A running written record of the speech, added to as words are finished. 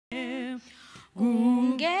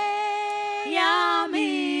kungeyami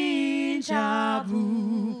injabulo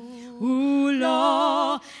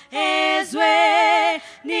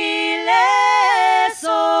ezweni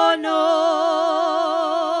lesono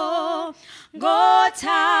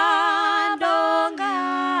ngothando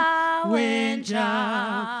ngawe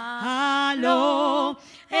njalo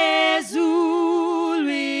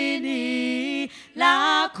ezulwini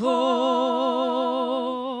lakho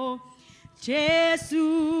Jesu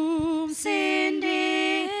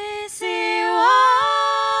msindisi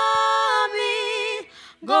wami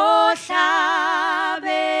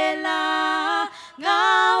ngohlabela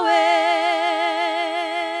ngawe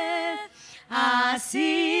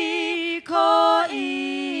asikho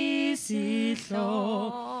isihlobo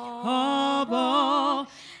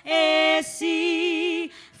esifana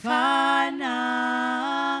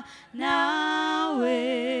nawe.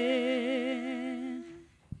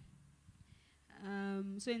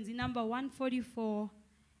 So in the number 144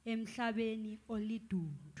 emhlabeni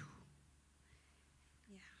olidundu.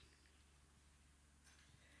 Yeah.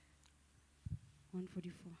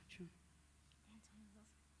 144, true.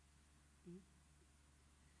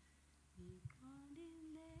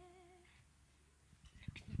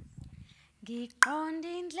 Ngiqonda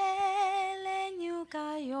indlela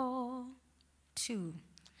enyukayo 2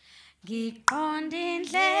 Ngiqonda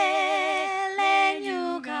indlela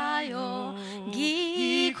enyukayo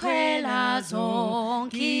ngikhwela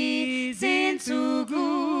zonke izinsuku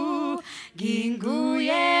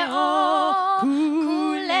nginguye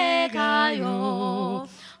okhulekayo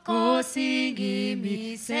Nkosi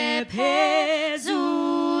ngimise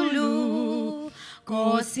phezulu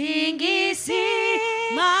Nkosi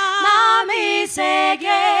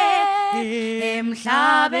ngisimamiseke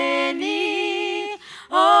emhlabeni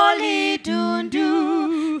olidundu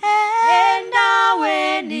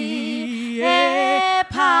endaweni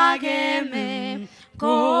ephakeme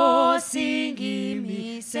Nkosi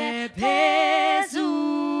ngimise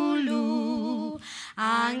phezulu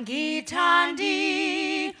angithandi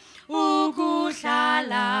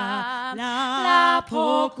ukuhlala lapho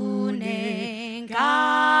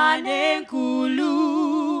kunengane enkulu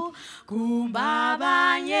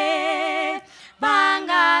kumbabanye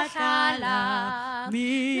bangahlala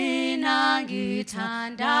mina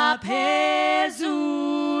ngithanda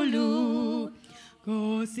phezulu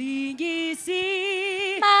Nkosi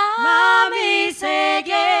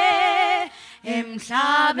ngisimamiseke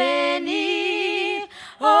emhlabeni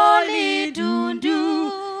olidundu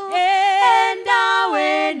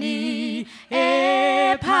endaweni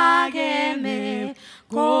ephakeme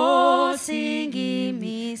Nkosi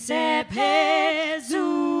ngimise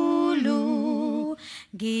phezulu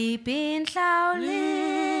ngipinhlawuli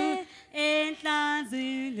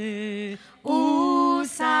enhlanzile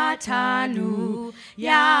usathanu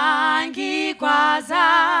yangikwaza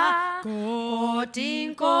kodwa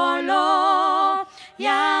inkolo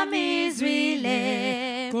yamizwile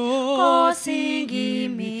Nkosi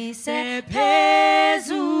ngimise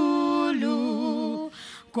phezulu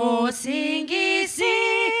Nkosi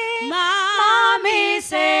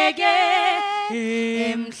ngisimamiseke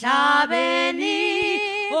emhlabeni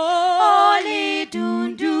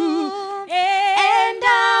olidundu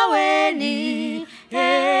endaweni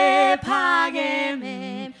ephakeme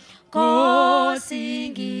Nkosi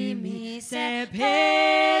ngimise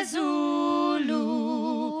phezulu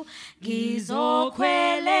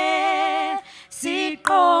ngizokhwele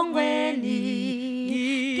siqongweni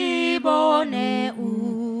ngibone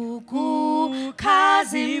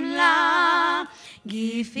ukukhazimla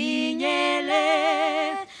ngifinyele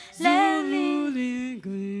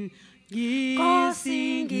Nkosi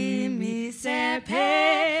ngimise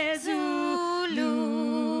phezulu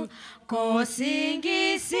Nkosi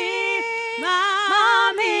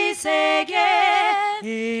ngisimamiseke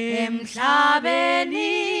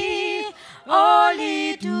emhlabeni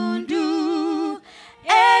olidundu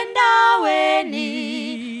endaweni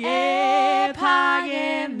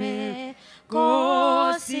ephakeme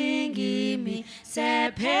Nkosi ngimise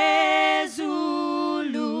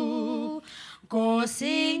phezulu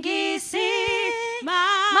Nkosi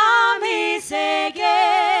ngisimamiseke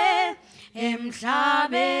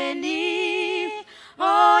emhlabeni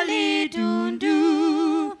olidundu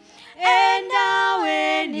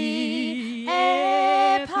endaweni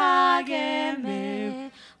ephakeme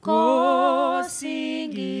Nkosi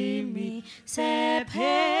ngimise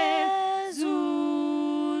phezulu.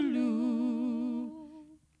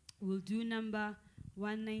 We'll do number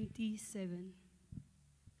 197.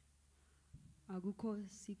 Akukho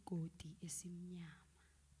sigodi esimnyama.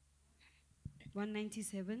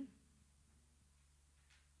 197.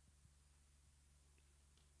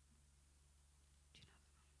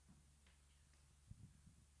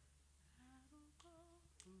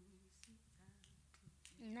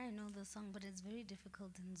 I know the song, but it's very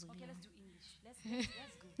difficult in Zulu. Okay, let's do English. Let's go. Let's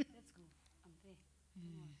go. I'm there. Come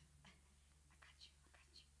on. I got you.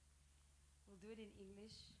 We'll do it in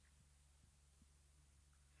English.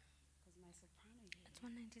 Because my soprano here. It's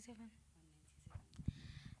 197. 197.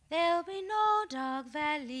 There'll be no dark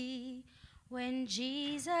valley when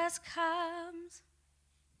Jesus comes.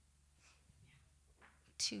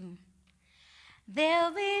 2.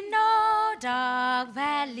 There'll be no dark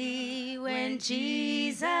valley when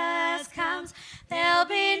Jesus comes. There'll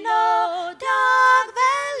be no dark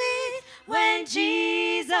valley when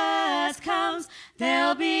Jesus comes.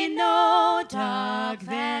 There'll be no dark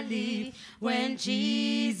valley when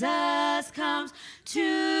Jesus comes.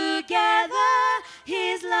 Together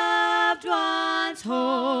his loved ones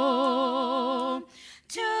home.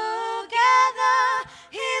 Together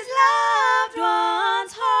his loved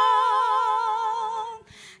ones home.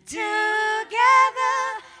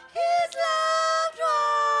 Together his loved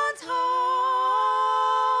ones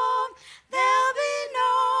home. There'll be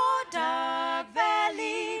no dark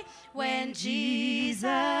valley when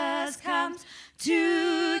Jesus comes.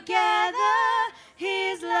 Together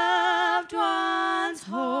his loved ones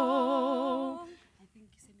home. I think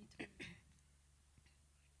semitone.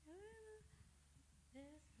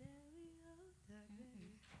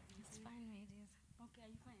 It's fine, ladies. Okay, are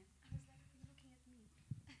you fine? I was like, you're looking at me.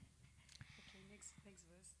 Okay, next verse.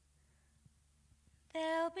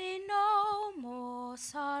 There'll be no more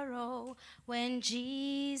sorrow when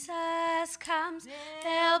Jesus comes.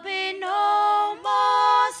 There'll be no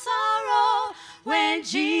more sorrow when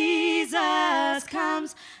Jesus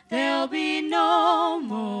comes. There'll be no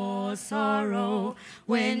more sorrow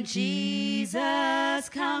when Jesus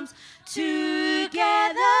comes.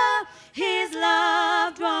 Together his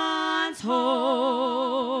loved ones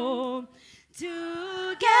home.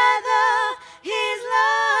 Together his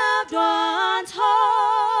loved ones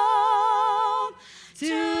home.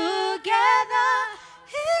 Together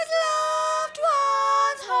his loved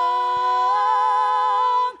ones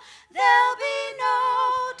home. There'll be no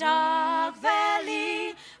dark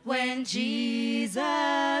valley when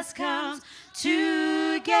Jesus comes.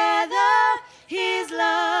 Together his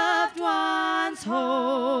loved ones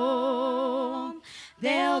home.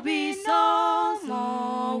 There'll be no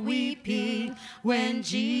more weeping when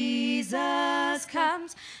Jesus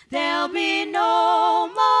comes. There'll be no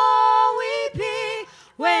more weeping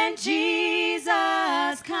when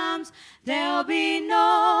Jesus comes. There'll be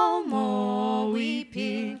no more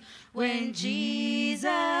weeping when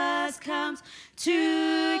Jesus comes.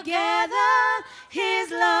 Together his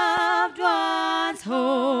loved ones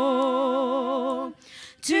home.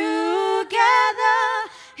 Together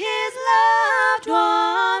his loved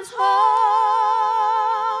ones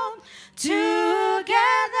home.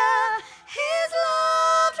 Together his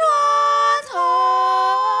loved ones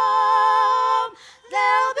home.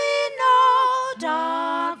 There'll be no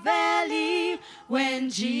dark valley when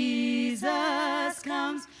Jesus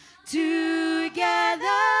comes.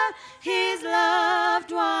 Together his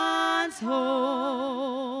loved ones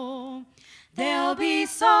home. There'll be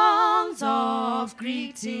songs of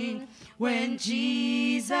greeting when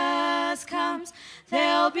Jesus comes.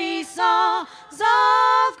 There'll be songs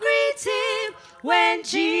of greeting when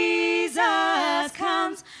Jesus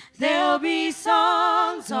comes. There'll be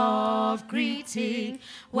songs of greeting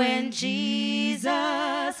when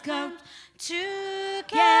Jesus comes.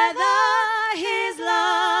 Together his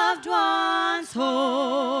loved ones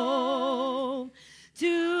home.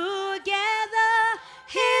 Together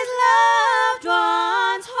his loved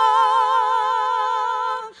ones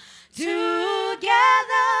home.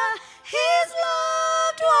 Together his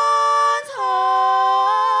loved ones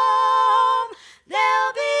home.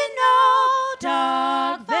 There'll be no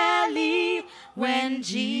dark valley when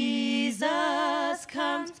Jesus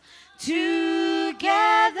comes.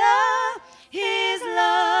 Together his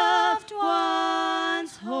loved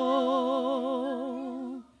ones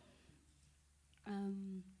home.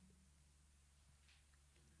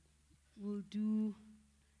 We'll do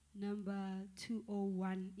number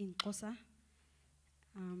 201 in Xhosa.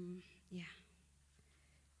 Yeah.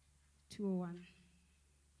 201.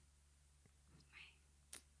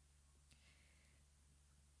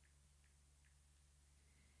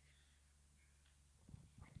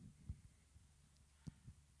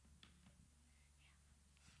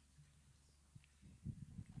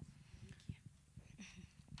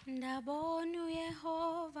 Ndabonu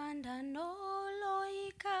Yehova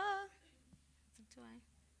ndanoloyika.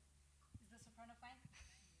 Is the soprano fine?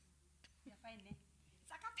 Yeah, fine. Eh?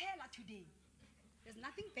 It's a cappella today. There's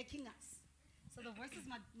nothing backing us. So the voices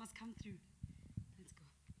must come through. Let's go.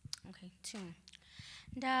 Okay, 2.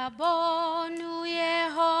 Ndabonu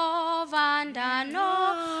Yehova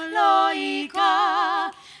ndanoloyika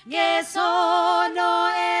ngesono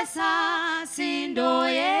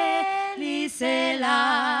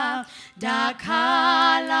esasindoyelisela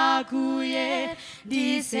ndakhala kuye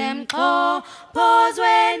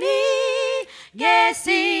ndisemxhophozweni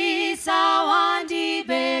ngesisa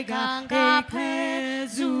wandibeka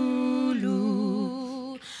ngaphezulu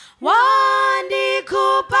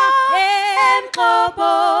wandikhupha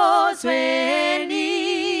emxhophozweni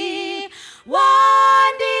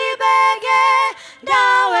wandibeke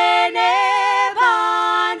ndaweni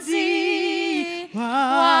ebanzi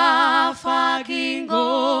wafaka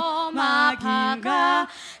ingoma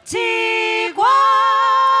phakathi kwam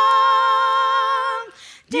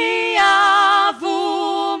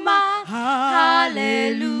ndiyavuma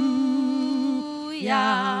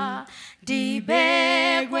haleluya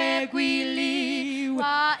ndibekwe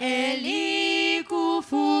kwiliwa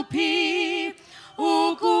elikufuphi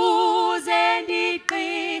ukuze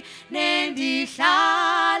ndiqine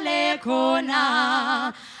ndihlale khona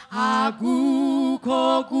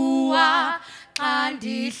akukho kuwa xa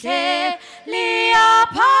ndihleli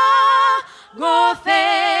apha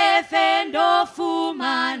ngofefe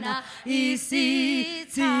ndofumana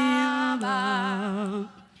isithimba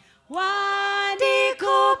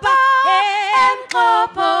wandikhupha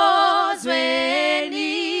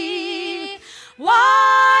emxhophozweni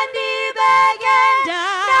wandibeke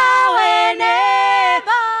ndaweni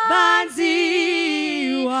ebanzi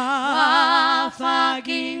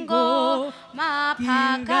wafaka ingoma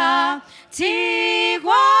phakathi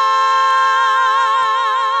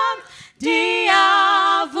kwam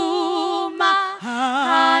ndiyavuma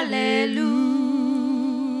haleluya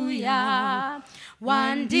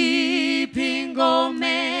wandipha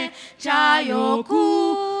ingoma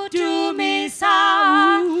yokudumisa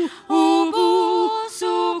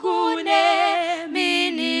ubusuku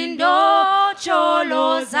nemini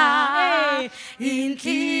ndocholoza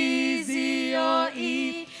inhliziyo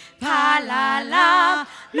iphalala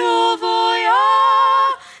luvuyo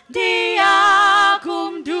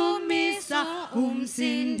ndiyakumdumisa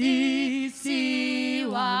umsindisi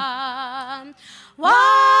wam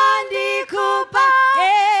wandikhupha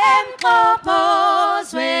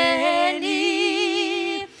emxhophozweni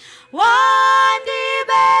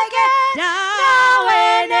wandibeke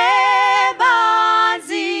ndaweni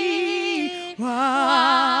ebanzi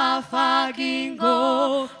wafaka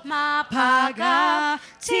ingoma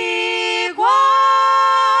phakathi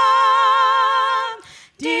kwam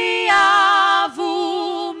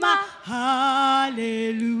ndiyavuma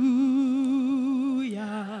haleluya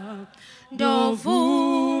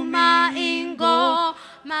ndovuma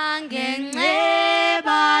ingoma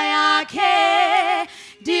ngenxeba yakhe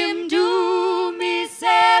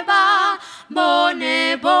ndimdumise bambone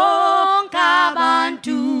bonke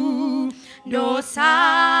abantu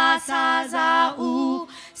ndosasaza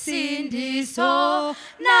usindiso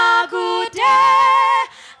nakude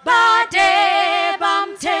bade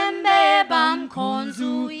bamthembe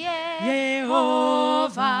bamkhonza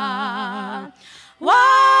Yehova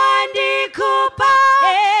wandikhupha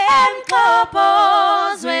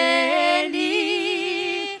emxhophozweni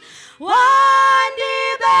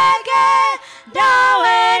wandibeke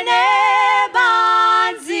ndaweni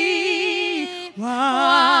ebanzi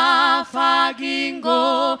wafaka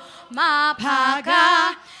ingoma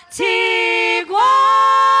phakathi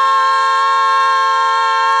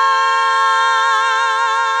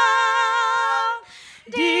kwam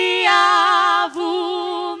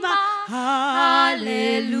ndiyavuma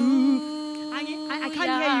haleluya I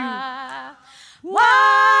can't hear you.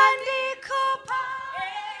 Wandikhupha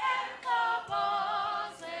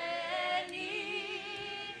emxhophozweni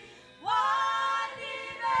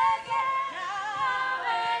wandibeke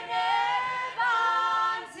ndaweni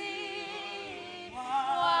ebanzi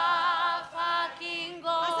wafaka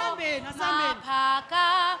ingoma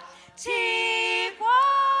phakathi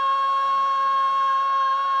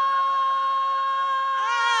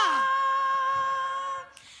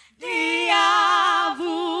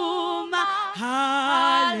ndiyavuma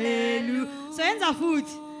haleluya senza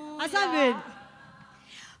futhi asambeni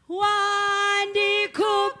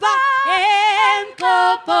wandikhupha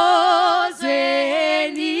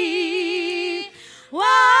emxhophozweni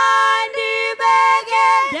wandibeke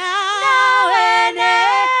ndaweni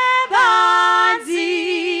ebanzi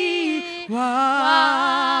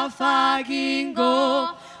wafaka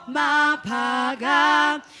ingoma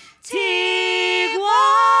phakathi kwam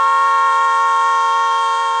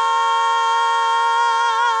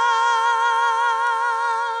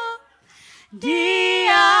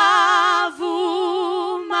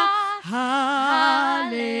ndiyavuma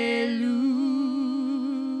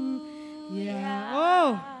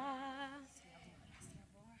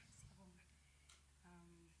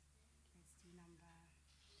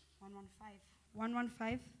 115.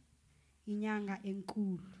 115 inyanga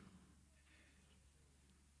enkulu.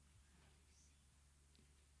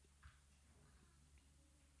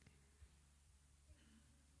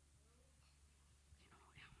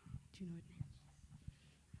 Do you know it?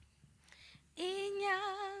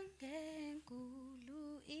 Inyanga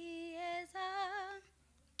enkulu iyeza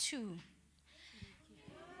 2.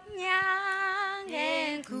 Inyanga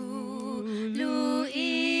enkulu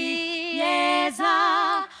iyeza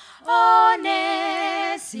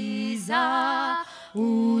onesiza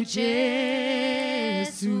uJesu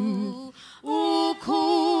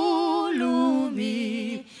ukhulumi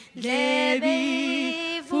lebivuswe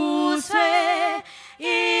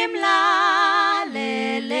imlalele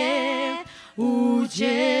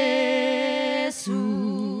uJesu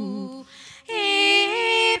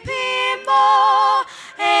iphimbo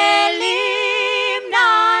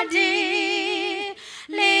elimnandi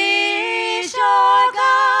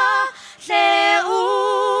lishoka hle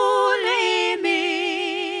ulimi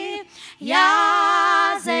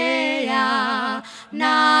yaze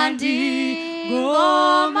yanandi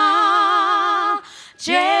ngoma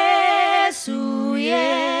Jesu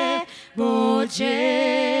yebo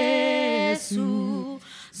Jesu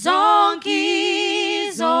zonke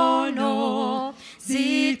izono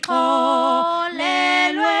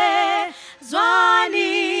zixolelwe zwani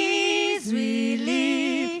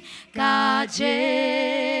izwi kaJesu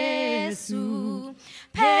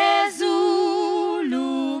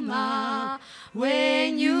phezuluma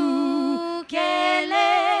wenyukele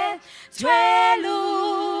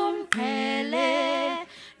twelumqhele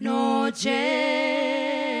noJesu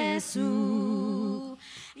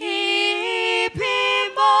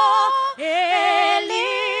iphimbo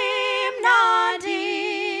elimnandi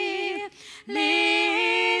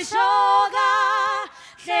lishoka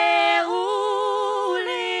hle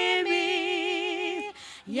ulimi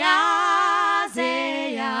yaze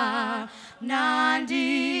yanandi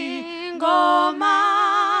ngoma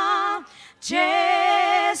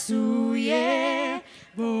Jesu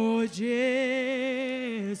yebo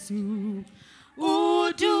Jesu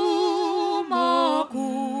udumo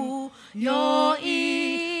kuyo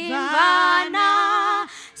ivana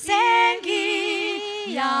sengi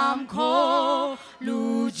yamkholu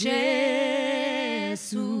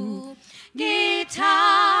Jesu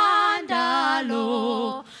ngithanda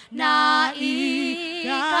lo na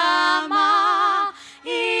igama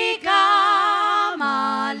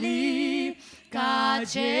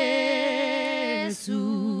likaJesu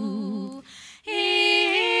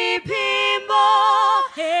iphimbo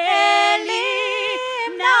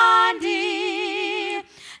elimnandi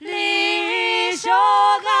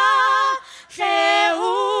lishoka hle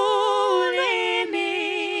ulimi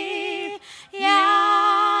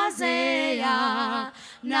yaze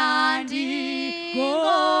yanandi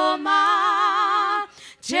ngoma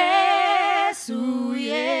Jesu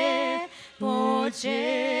yebo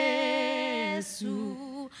Jesu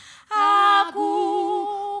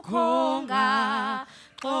akukhonga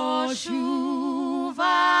xoshuvalo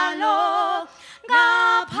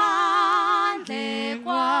ngaphandle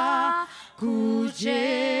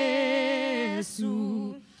kwakuJesu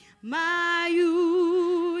mayu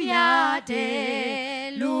yade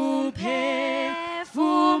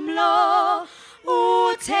luphefumlo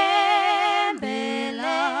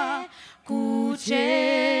uthembele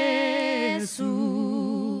kuJesu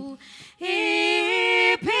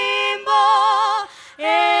iphimbo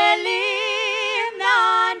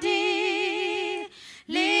elimnandi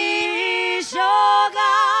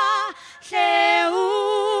lishoka hle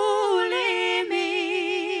ulimi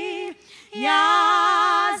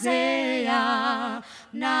yaze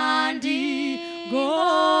yanandi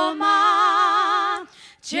ngoma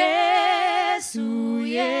Jesu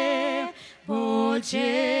yebo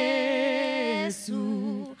Jesu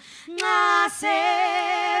nxa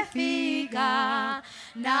sefika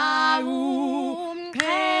na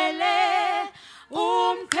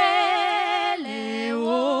umqhele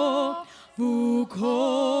wo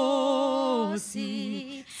bukhosi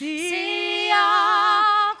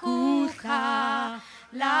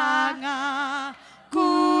siyakudlalanga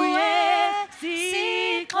kuye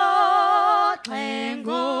sixoxe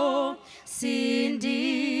ngosindiso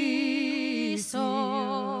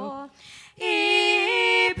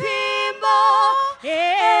iphimbo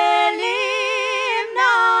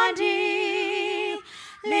elimnandi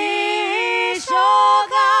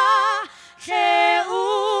lishoka hle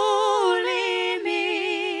ulimi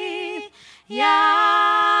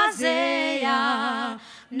yaze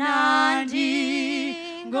yanandi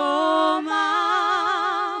ngoma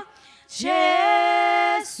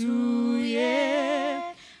Jesu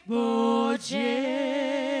yebo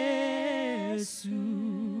Jesu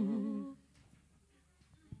Yesu.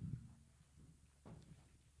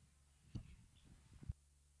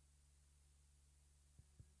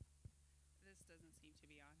 This doesn't seem to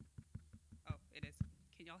be on. Oh, it is.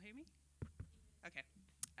 Can y'all hear me? Okay.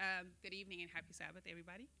 Good evening and happy Sabbath,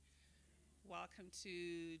 everybody. Welcome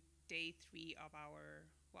to day 3 of our,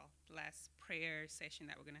 last prayer session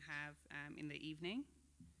that we're going to have in the evening.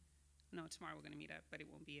 No, tomorrow we're going to meet up, but it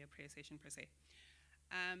won't be a prayer session per se.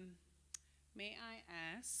 May I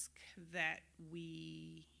ask that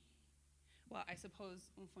I suppose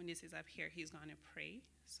Umfundisi is up here. He's going to pray.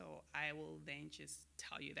 So I will then just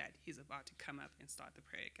tell you that he's about to come up and start the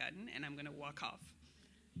prayer garden, and I'm going to walk off.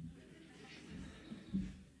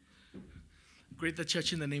 Greet the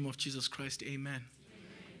church in the name of Jesus Christ. Amen.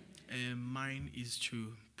 Mine is to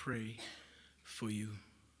pray for you.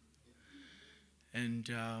 And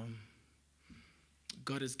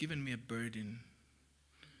God has given me a burden.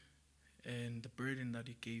 And the burden that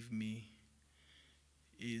He gave me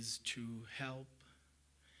is to help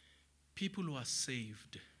people who are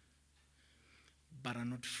saved but are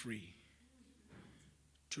not free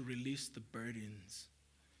to release the burdens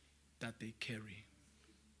that they carry.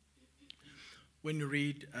 When you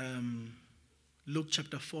read Luke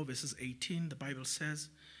chapter 4 verses 18, the Bible says,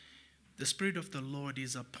 "The Spirit of the Lord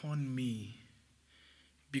is upon me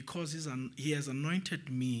because He has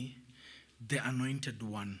anointed me, the anointed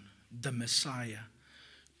one, the Messiah,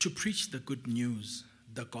 to preach the good news,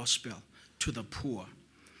 the gospel, to the poor.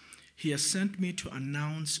 He has sent me to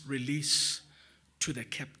announce release to the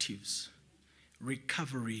captives,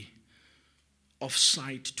 recovery of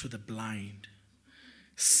sight to the blind,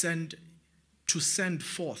 to send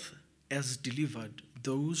forth as delivered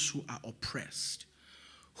those who are oppressed,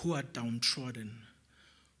 who are downtrodden,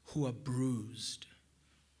 who are bruised,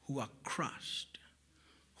 who are crushed,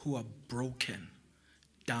 who are broken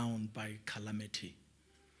down by calamity."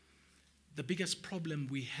 The biggest problem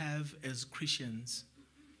we have as Christians,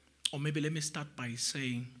 or maybe let me start by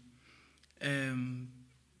saying,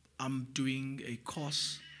 I'm doing a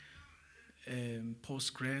course,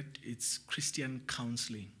 postgrad, it's Christian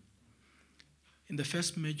counseling. In the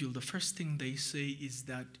first module, the first thing they say is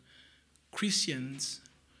that Christians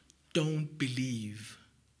don't believe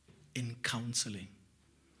in counseling.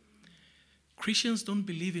 Christians don't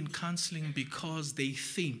believe in counseling because they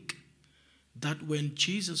think that when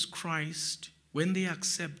they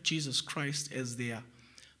accept Jesus Christ as their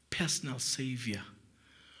personal Savior,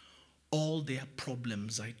 all their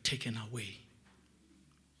problems are taken away.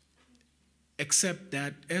 Except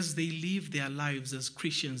that as they live their lives as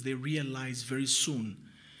Christians, they realize very soon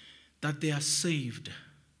that they are saved,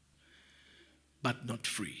 but not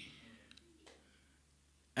free.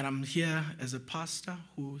 And I'm here as a pastor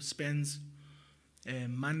who spends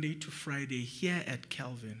Monday to Friday here at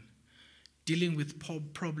Calvin, dealing with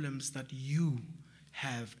problems that you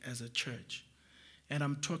have as a church. And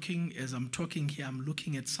as I'm talking here, I'm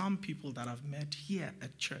looking at some people that I've met here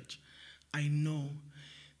at church. I know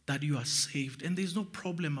that you are saved, and there's no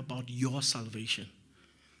problem about your salvation.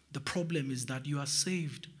 The problem is that you are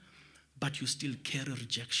saved, but you still carry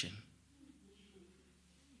rejection.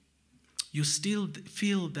 You still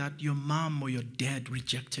feel that your mom or your dad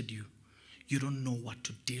rejected you. You don't know what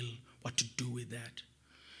to do with that.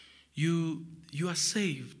 You are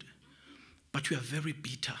saved, but you are very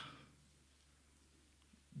bitter.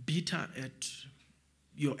 Bitter at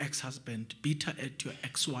your ex-husband, bitter at your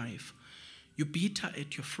ex-wife. You're bitter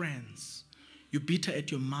at your friends. You're bitter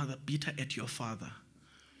at your mother, bitter at your father.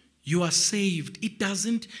 You are saved. It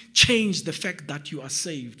doesn't change the fact that you are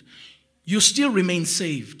saved. You still remain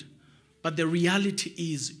saved, but the reality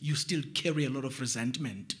is you still carry a lot of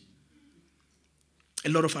resentment, a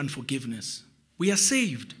lot of unforgiveness. We are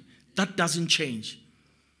saved. That doesn't change.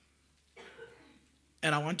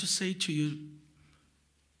 And I want to say to you,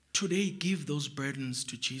 today, give those burdens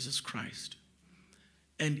to Jesus Christ.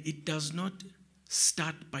 And it does not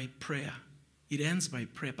start by prayer. It ends by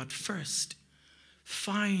prayer. But first,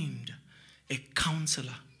 find a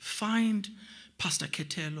counselor. Find Pastor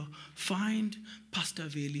Khethelo. Find Pastor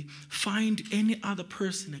Veli. Find any other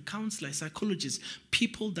person, a counselor, a psychologist,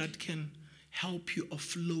 people that can help you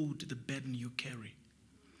offload the burden you carry.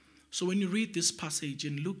 So when you read this passage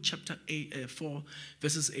in Luke chapter 4,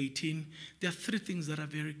 verses 18, there are 3 things that are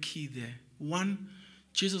very key there. 1,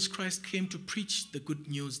 Jesus Christ came to preach the good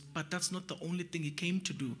news, but that's not the only thing He came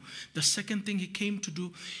to do. The second thing He came to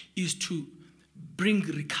do is to bring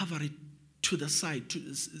recovery to the sight, to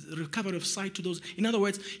recovery of sight to those. In other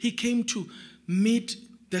words, He came to meet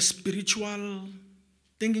the spiritual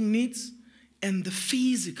thinking needs and the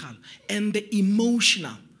physical and the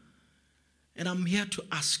emotional. And I'm here to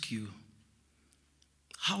ask you,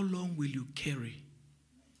 How long will you carry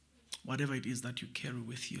whatever it is that you carry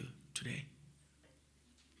with you today?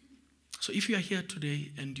 So if you are here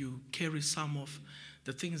today and you carry some of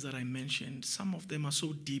the things that I mentioned, some of them are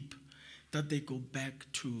so deep that they go back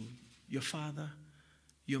to your father,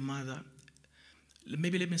 your mother.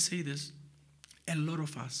 Maybe let me say this. A lot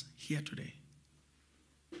of us here today,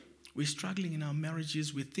 we're struggling in our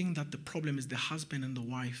marriages. We think that the problem is the husband and the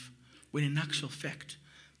wife, when in actual fact,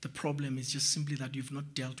 the problem is just simply that you've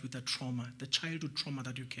not dealt with the trauma, the childhood trauma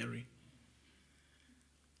that you carry.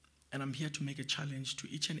 And I'm here to make a challenge to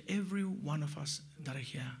each and every one of us that are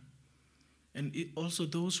here. And also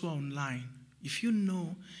those who are online, if you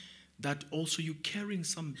know that also you're carrying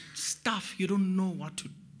some stuff, you don't know what to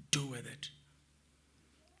do with it.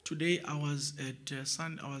 Today I was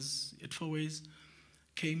at Four Ways,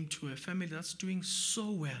 came to a family that's doing so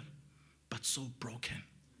well, but so broken.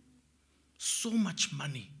 So much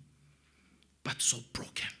money, but so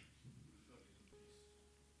broken.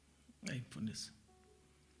 My goodness.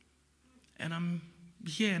 And I'm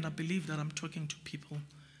here and I believe that I'm talking to people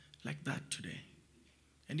like that today.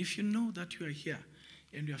 And if you know that you are here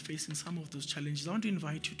and you are facing some of those challenges, I want to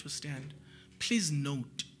invite you to stand. Please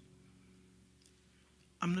note,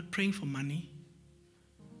 I'm not praying for money.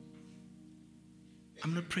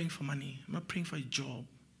 I'm not praying for money. I'm not praying for a job.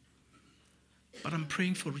 But I'm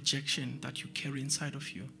praying for rejection that you carry inside of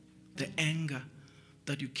you. The anger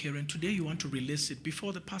that you carry. And today you want to release it.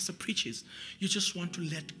 Before the pastor preaches, you just want to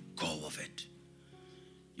let go of it.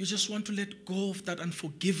 You just want to let go of that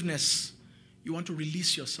unforgiveness. You want to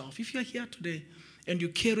release yourself. If you're here today and you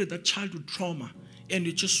carry that childhood trauma and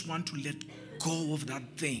you just want to let go of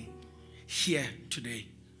that thing here today,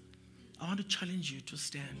 I want to challenge you to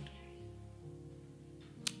stand.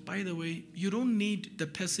 By the way, you don't need the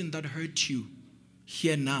person that hurt you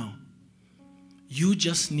here now. You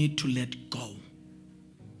just need to let go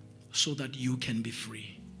so that you can be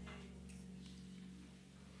free.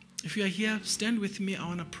 If you are here, stand with me. I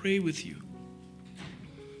want to pray with you.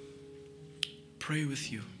 Pray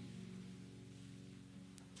with you.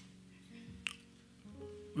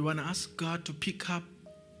 We want to ask God to pick up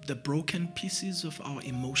the broken pieces of our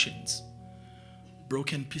emotions,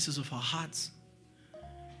 broken pieces of our hearts,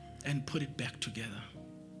 and put it back together.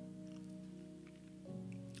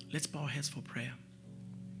 Let's bow our heads for prayer.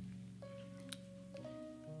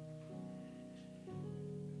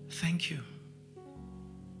 Thank you.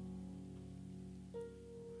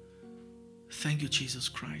 Thank you, Jesus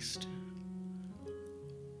Christ.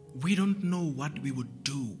 We don't know what we would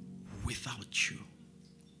do without you.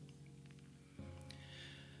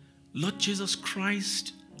 Lord Jesus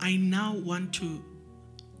Christ, I now want to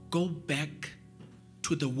go back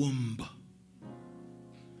to the womb.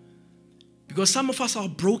 Because some of us, our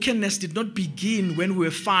brokenness did not begin when we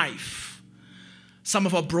were 5. Some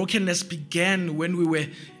of our brokenness began when we were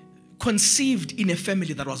conceived in a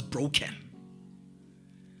family that was broken.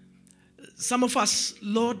 Some of us,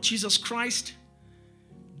 Lord Jesus Christ,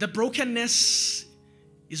 the brokenness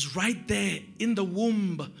is right there in the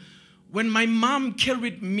womb. When my mom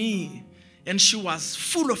carried me and she was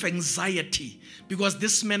full of anxiety because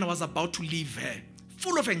this man was about to leave her,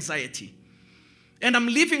 full of anxiety. And I'm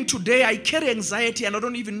living today, I carry anxiety and I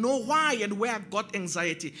don't even know why and where I got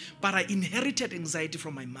anxiety, but I inherited anxiety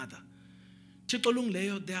from my mother.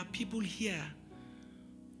 There are people here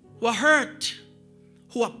who are hurt,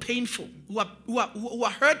 who are painful, who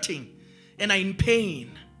are hurting and are in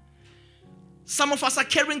pain. Some of us are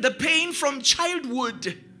carrying the pain from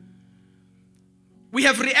childhood. We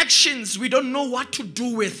have reactions we don't know what to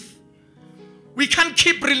do with. We can't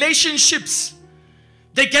keep relationships.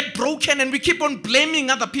 They get broken and we keep on blaming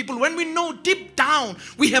other people when we know deep down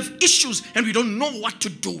we have issues and we don't know what to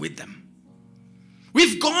do with them.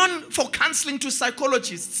 We've gone for counseling to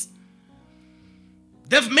psychologists.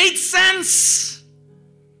 They've made sense.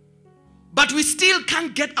 But we still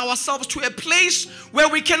can't get ourselves to a place where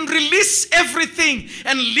we can release everything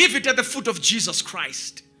and leave it at the foot of Jesus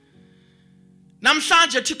Christ.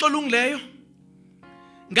 Namhlanje Thixo olungileyo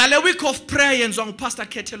ngale week of prayer yenziwa nguPastor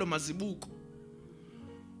Khethelo Mazibuko.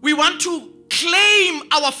 We want to claim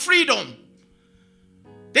our freedom.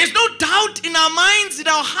 There's no doubt in our minds, in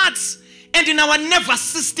our hearts, and in our nervous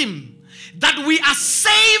system that we are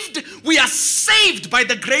saved. We are saved by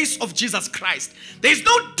the grace of Jesus Christ. There's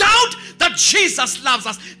no doubt that Jesus loves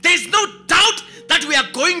us. There's no doubt that we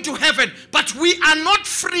are going to heaven, but we are not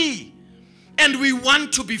free, and we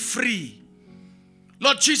want to be free.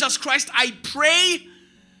 Lord Jesus Christ, I pray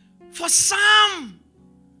for some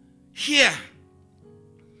here.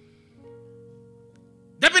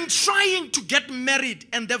 They've been trying to get married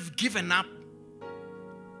and they've given up.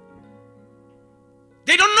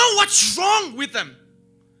 They don't know what's wrong with them.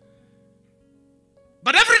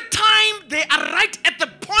 But every time they are right at the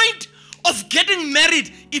point of getting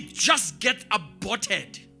married, it just gets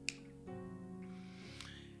aborted.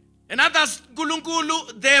 And others,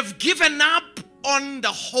 Gulunkulu, they've given up on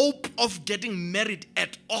the hope of getting married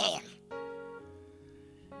at all.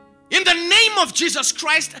 In the name of Jesus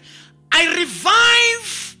Christ, I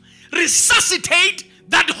revive, resuscitate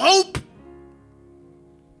that hope.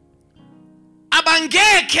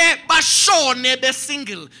 Abangeke bashone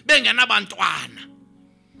besingle bengenabantwana.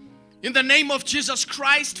 In the name of Jesus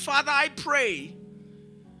Christ, Father, I pray,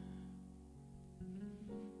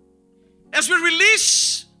 as we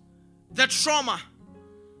release the trauma,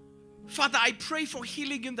 Father, I pray for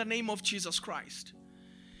healing in the name of Jesus Christ.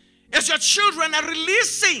 As your children are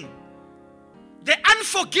releasing the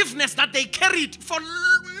unforgiveness that they carried for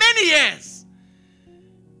many years,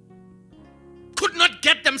 could not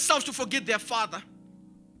get themselves to forgive their father,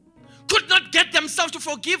 could not get themselves to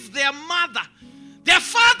forgive their mother, their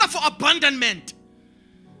father for abandonment,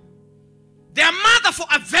 their mother for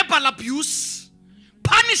a verbal abuse,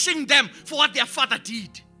 punishing them for what their father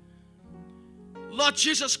did. Lord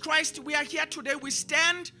Jesus Christ, we are here today. We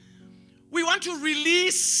stand. We want to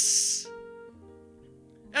release.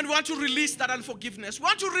 And we want to release that unforgiveness. We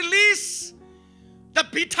want to release the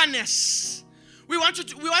bitterness. We want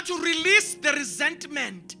to release the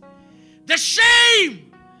resentment, the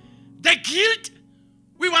shame, the guilt.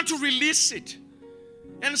 We want to release it.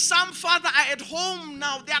 And some, Father, are at home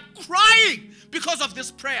now. They are crying because of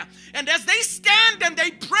this prayer. And as they stand and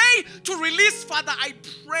they pray to release, Father, I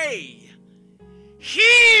pray,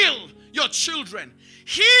 heal your children.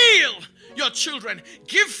 Heal your children.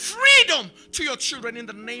 Give freedom to your children in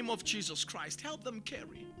the name of Jesus Christ. Help them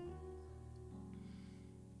carry.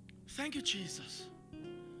 Thank you, Jesus.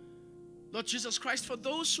 Lord Jesus Christ, for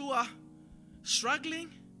those who are struggling,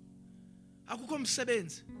 akukho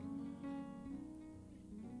msebenzi.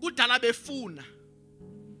 Kudala befuna.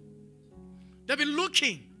 They've been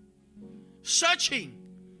looking, searching.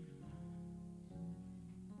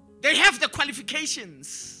 They have the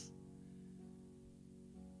qualifications.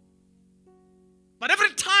 But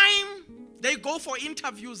every time they go for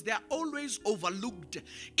interviews, they are always overlooked,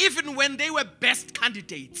 even when they were best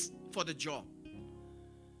candidates for the job.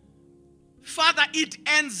 Father, it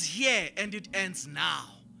ends here and it ends now.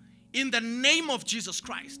 In the name of Jesus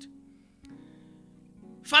Christ.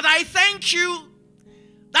 Father, I thank you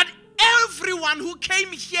that everyone who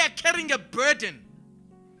came here carrying a burden,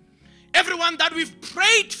 everyone that we've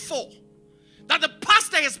prayed for, that the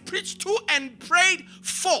pastor has preached to and prayed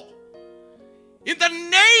for, in the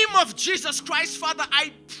name of Jesus Christ, Father,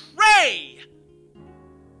 I pray,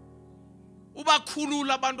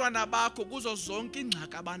 ubakhulula abantwana bakho kuzo zonke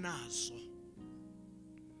ingxaki abanazo.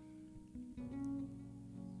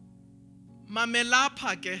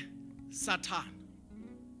 Mamelapha ke Satan.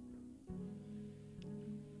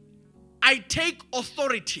 I take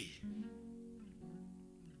authority.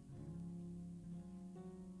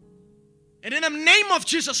 And in the name of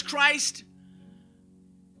Jesus Christ,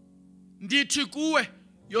 ndithi kuwe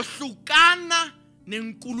yohlukana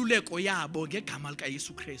nenkululeko yabo ngegama lika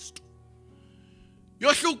Yesu Kristu.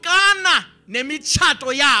 Yohlukana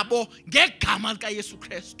nemitshato yabo ngegama lika Yesu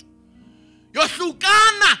Kristu.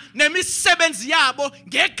 Yohlukana nemisebenzi yabo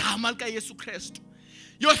ngegama lika Yesu Kristu.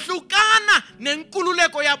 Yohlukana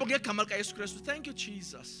nenkululeko yabo ngegama lika Yesu Kristu. Thank you,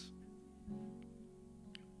 Jesus.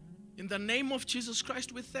 In the name of Jesus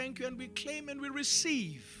Christ, we thank you and we claim and we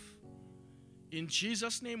receive. In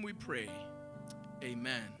Jesus' name we pray.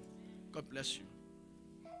 Amen. God bless you.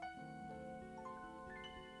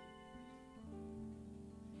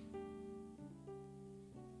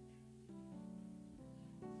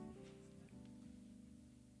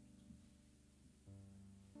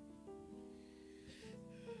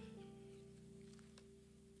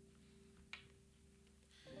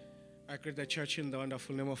 I greet the church in the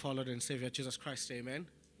wonderful name of our Lord and Savior Jesus Christ. Amen.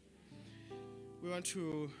 We want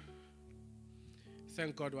to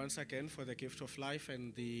thank God once again for the gift of life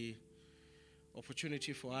and the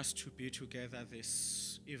opportunity for us to be together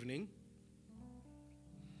this evening.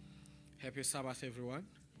 Happy Sabbath, everyone.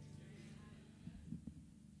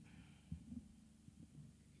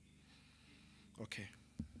 Okay.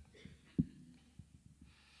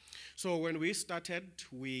 So when we started,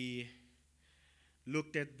 we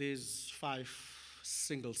looked at these 5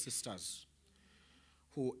 single sisters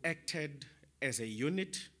who acted as a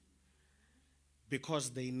unit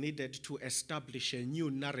because they needed to establish a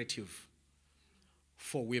new narrative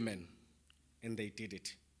for women, and they did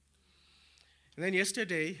it. And then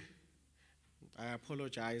yesterday, I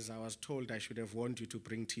apologize, I was told I should have warned you to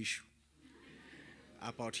bring tissue.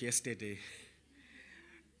 about yesterday.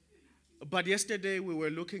 But yesterday we were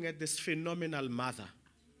looking at this phenomenal mother,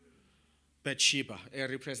 Bathsheba, a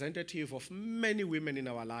representative of many women in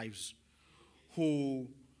our lives who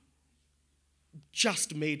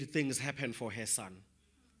just made things happen for her son.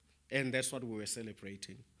 And that's what we were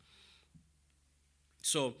celebrating.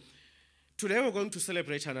 So today we're going to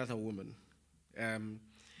celebrate another woman.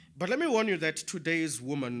 But let me warn you that today's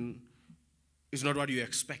woman is not what you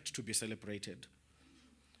expect to be celebrated.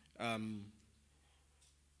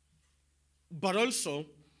 But also,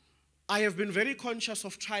 I have been very conscious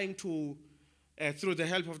of trying to, through the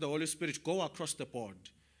help of the Holy Spirit, go across the board.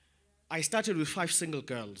 I started with 5 single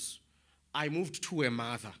girls. I moved to a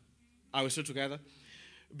mother. Are we still together?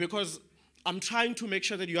 Because I'm trying to make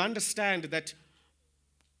sure that you understand that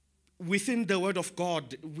within the Word of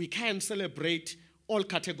God, we can celebrate all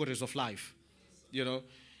categories of life. You know,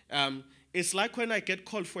 it's like when I get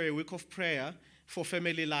called for a week of prayer for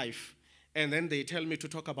family life, and then they tell me to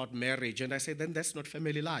talk about marriage, and I say, then that's not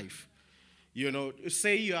family life. You know,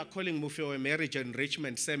 say you are calling me for a marriage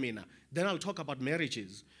enrichment seminar, then I'll talk about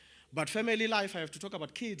marriages. But family life, I have to talk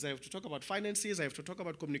about kids, I have to talk about finances, I have to talk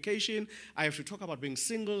about communication, I have to talk about being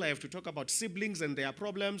single, I have to talk about siblings and their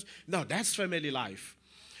problems. No, that's family life.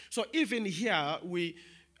 So even here, with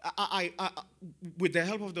the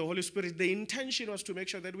help of the Holy Spirit, the intention was to make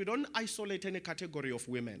sure that we don't isolate any category of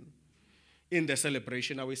women in the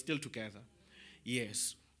celebration. Are we still together?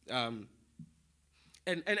 Yes. And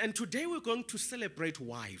today we're going to celebrate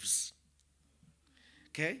wives.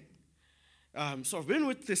 Okay? So I've been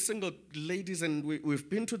with the single ladies and we've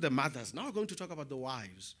been to the mothers. Now we're going to talk about the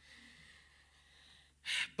wives.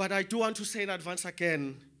 But I do want to say in advance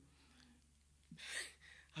again,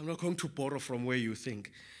 I'm not going to borrow from where you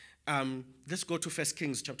think. Let's go to 1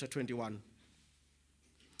 Kings chapter 21.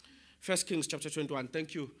 1 Kings chapter 21.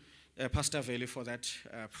 Thank you, Pastor Veli, for that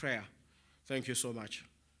prayer. Thank you so much.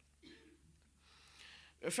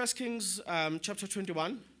 1 Kings chapter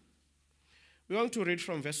 21. We're going to read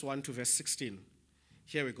from verse 1 to verse 16.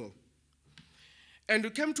 Here we go. And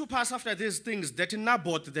it came to pass after these things that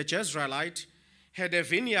Naboth the Jezreelite had a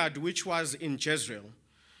vineyard which was in Jezreel,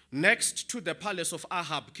 next to the palace of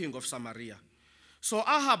Ahab, king of Samaria. So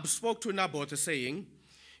Ahab spoke to Naboth, saying,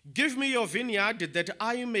 give me your vineyard that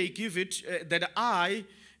I may give it, that I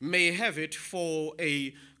may have it for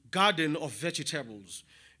a garden of vegetables,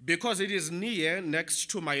 because it is near next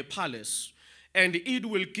to my palace. And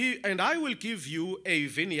I will give you a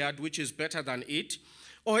vineyard which is better than it,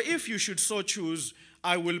 or if you should so choose,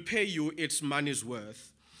 I will pay you its money's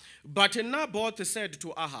worth. But Naboth said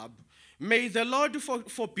to Ahab, may the Lord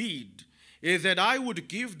forbid that I would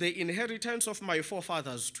give the inheritance of my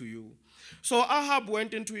forefathers to you. So Ahab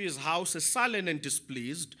went into his house sullen and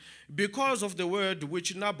displeased because of the word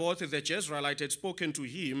which Naboth the Jezreelite had spoken to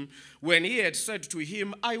him when he had said to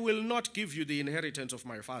him, I will not give you the inheritance of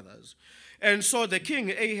my fathers. And so the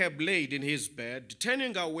king Ahab laid in his bed,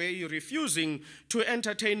 turning away, refusing to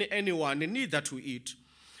entertain anyone, neither to eat.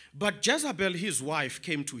 But Jezebel his wife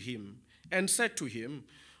came to him and said to him,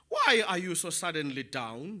 why are you so suddenly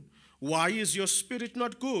down? Why is your spirit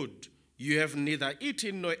not good? You have neither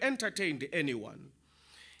eaten nor entertained anyone.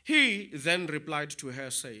 He then replied to her,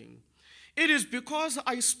 saying, it is because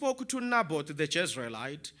I spoke to Naboth the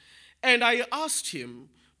Jezreelite, and I asked him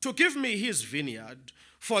to give me his vineyard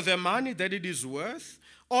for the money that it is worth,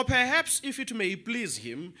 or perhaps if it may please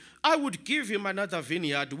him, I would give him another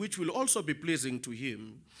vineyard which will also be pleasing to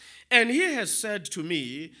him. And he has said to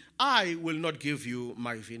me, I will not give you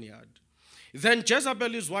my vineyard. Then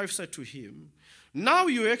Jezebel his wife said to him, now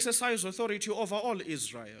you exercise authority over all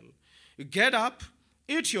Israel. Get up,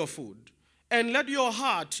 eat your food, and let your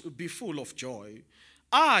heart be full of joy.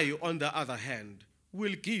 I, on the other hand,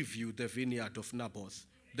 will give you the vineyard of Naboth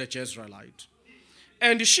the Jezreelite.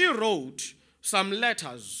 And she wrote some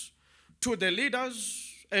letters to the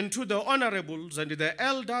leaders and to the honorables and the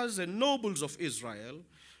elders and nobles of Israel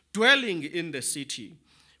dwelling in the city,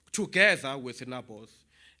 together with Naboth.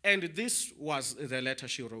 And this was the letter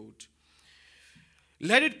she wrote.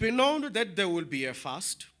 Let it be known that there will be a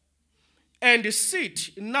fast, and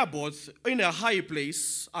sit Naboth in a high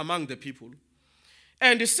place among the people,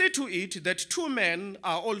 and see to it that 2 men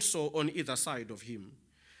are also on either side of him.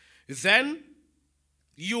 Then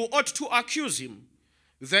you ought to accuse him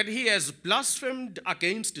that he has blasphemed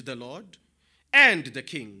against the Lord and the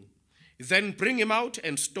king. Then bring him out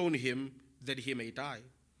and stone him that he may die.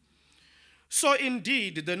 So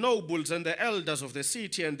indeed the nobles and the elders of the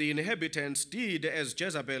city and the inhabitants did as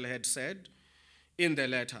Jezebel had said in the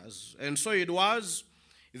letters. And so it was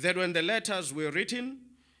that when the letters were written,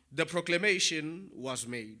 the proclamation was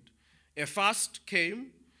made. A fast came,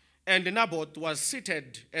 and Naboth was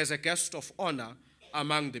seated as a guest of honor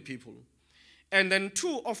among the people. And then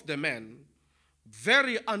two of the men,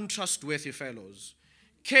 very untrustworthy fellows,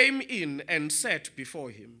 came in and sat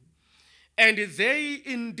before him. And they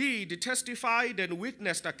indeed testified and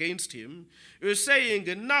witnessed against him, saying,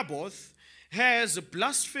 Naboth has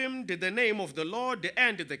blasphemed the name of the Lord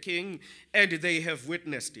and the king, and they have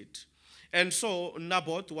witnessed it. And so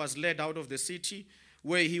Naboth was led out of the city,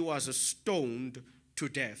 where he was stoned to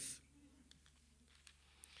death.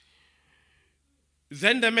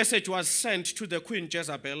 Then the message was sent to the queen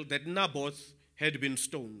Jezebel that Naboth had been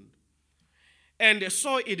stoned. And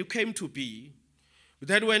so it came to be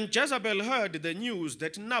that when Jezebel heard the news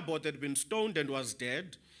that Naboth had been stoned and was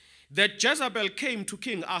dead, that Jezebel came to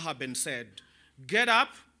King Ahab and said, Get up,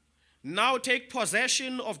 now take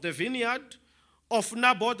possession of the vineyard of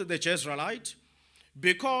Naboth the Jezreelite,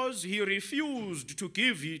 because he refused to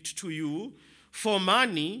give it to you for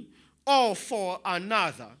money or for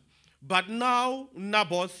another. But now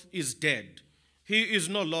Naboth is dead. He is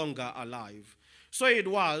no longer alive. So it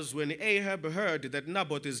was when Ahab heard that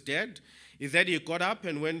Naboth is dead, that he got up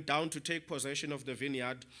and went down to take possession of the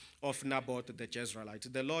vineyard of Naboth the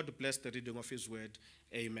Jezreelite. The Lord bless the reading of his word.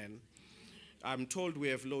 Amen. I'm told we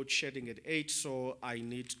have load shedding at 8, so I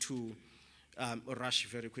need to rush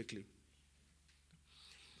very quickly.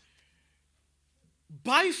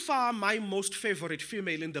 By far, my most favorite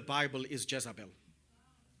female in the Bible is Jezebel.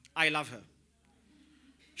 I love her.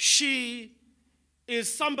 She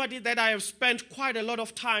is somebody that I have spent quite a lot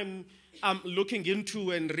of time looking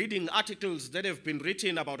into and reading articles that have been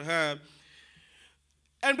written about her.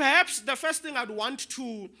 And perhaps the first thing I'd want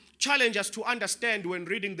to challenge us to understand when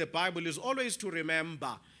reading the Bible is always to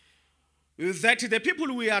remember that the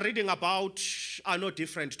people we are reading about are no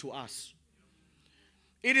different to us.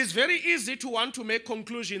 It is very easy to want to make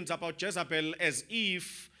conclusions about Jezebel as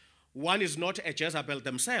if one is not a Jezebel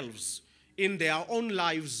themselves in their own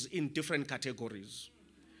lives in different categories.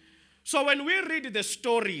 So when we read the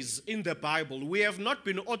stories in the Bible, we have not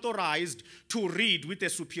been authorized to read with a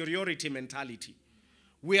superiority mentality.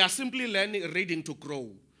 We are simply reading to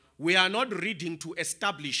grow. We are not reading to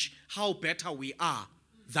establish how better we are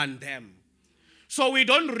than them. So we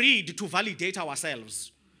don't read to validate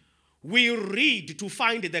ourselves. We read to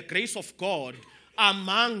find the grace of God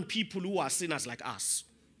among people who are sinners like us.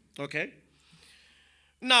 Okay?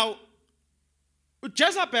 Now,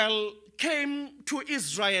 Jezebel came to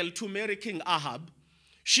Israel to marry King Ahab.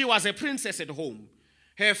 She was a princess at home.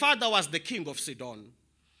 Her father was the king of Sidon.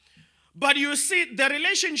 But you see, the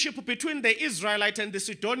relationship between the Israelites and the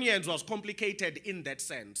Sidonians was complicated in that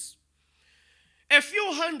sense. A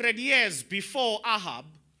few hundred years before Ahab,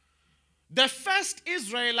 the first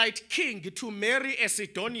Israelite king to marry a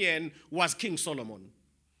Sidonian was King Solomon.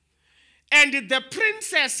 And the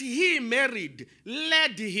princess he married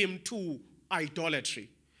led him to idolatry.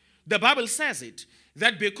 The Bible says it,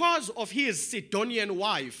 that because of his Sidonian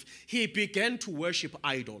wife, he began to worship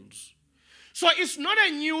idols. So it's not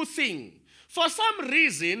a new thing. For some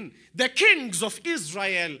reason, the kings of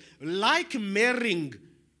Israel like marrying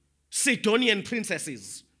Sidonian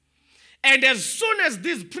princesses. And as soon as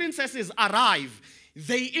these princesses arrive,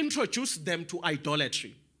 they introduce them to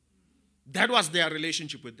idolatry. That was their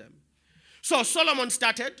relationship with them. So Solomon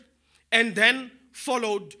started and then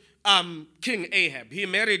followed King Ahab. He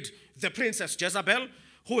married the princess Jezebel,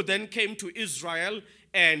 who then came to Israel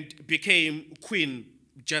and became Queen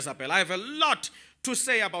Jezebel. I have a lot to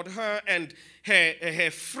say about her and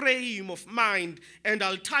her frame of mind, and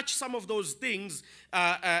I'll touch some of those things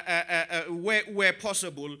where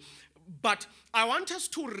possible. But I want us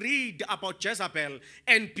to read about Jezebel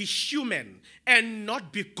and be human and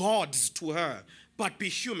not be gods to her, but be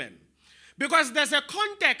human. Because there's a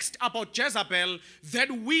context about Jezebel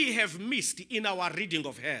that we have missed in our reading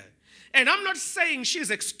of her. And I'm not saying she's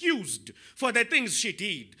excused for the things she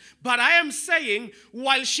did, but I am saying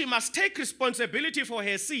while she must take responsibility for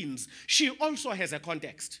her sins, she also has a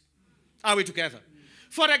context. Are we together?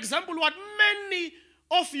 For example, what many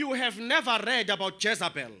of you have never read about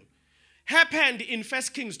Jezebel happened in 1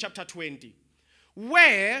 Kings chapter 20,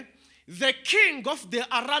 where the king of the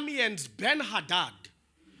Arameans, Ben-Hadad,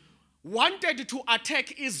 wanted to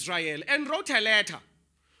attack Israel and wrote a letter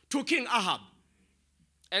to King Ahab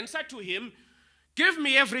and said to him, give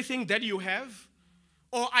me everything that you have,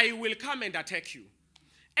 or I will come and attack you.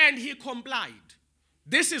 And he complied.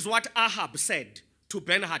 This is what Ahab said to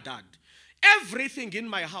Ben-Hadad. Everything in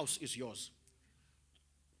my house is yours,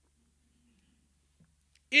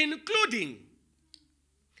 including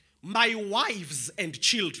my wives and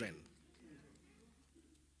children.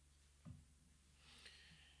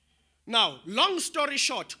 Now, long story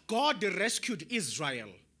short, God rescued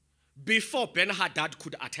Israel before Ben-Hadad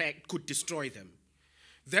could destroy them.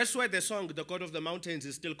 That's where the song, "The God of the Mountains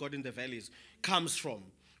is Still God in the Valleys," comes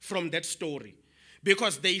from that story.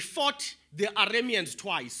 Because they fought the Arameans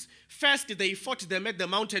twice. First, they fought them at the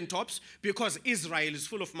mountaintops because Israel is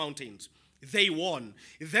full of mountains. They won.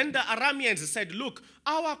 Then the Arameans said, "Look,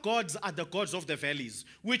 our gods are the gods of the valleys,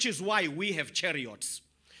 which is why we have chariots.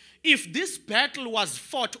 If this battle was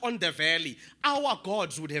fought on the valley, our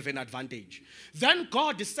gods would have an advantage." Then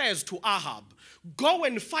God says to Ahab, "Go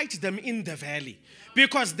and fight them in the valley,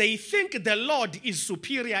 because they think the Lord is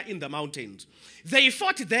superior in the mountains." They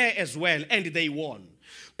fought there as well, and they won.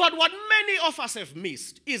 But what many of us have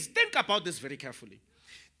missed is, think about this very carefully.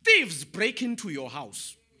 Thieves break into your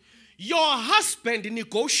house. Your husband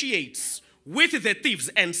negotiates with the thieves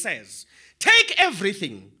and says, "Take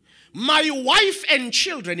everything, my wife and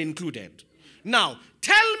children included." Now,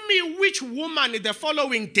 tell me which woman the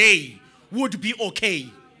following day would be okay.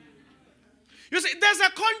 You see, there's a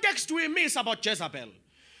context we miss about Jezebel.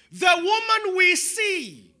 The woman we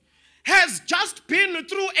see has just been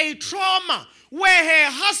through a trauma where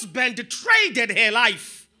her husband traded her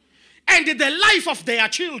life and the life of their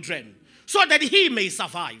children so that he may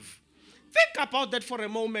survive. Think about that for a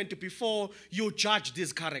moment before you judge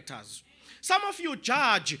these characters. Some of you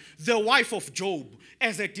judge the wife of Job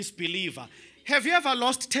as a disbeliever. Have you ever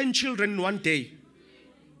lost 10 children in one day?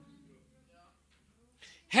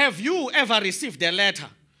 Have you ever received a letter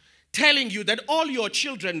telling you that all your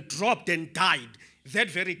children dropped and died that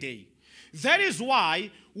very day? That is why,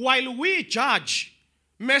 while we judge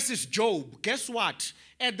Mrs. Job, guess what?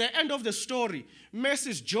 At the end of the story,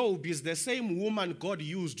 Mrs. Job is the same woman God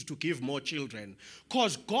used to give more children,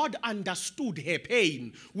 because God understood her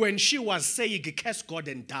pain when she was saying, "Curse God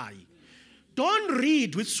and die." Don't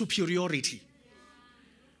read with superiority.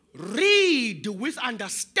 Read with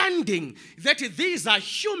understanding that these are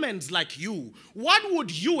humans like you. What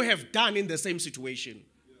would you have done in the same situation?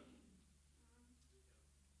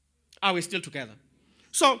 Are we still together?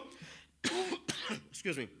 So,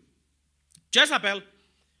 excuse me. Jezebel,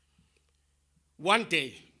 one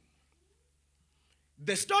day,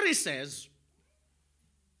 the story says,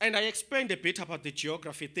 and I explained a bit about the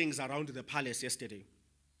geography things around the palace yesterday.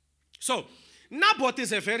 So, Naboth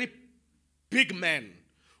is a very big man.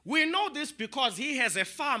 We know this because he has a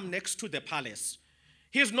farm next to the palace.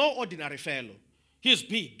 He's no ordinary fellow. He's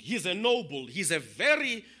big. He's a noble. He's a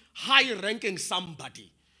very high-ranking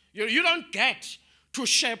somebody. You don't get to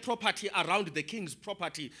share property around the king's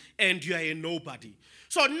property and you are a nobody.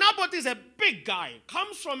 So Naboth is a big guy,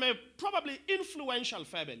 comes from a probably influential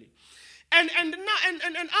family. And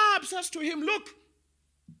Ahab says to him, "Look,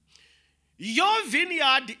 your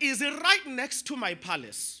vineyard is right next to my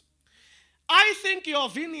palace. I think your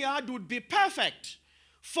vineyard would be perfect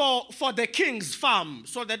for the king's farm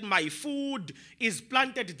so that my food is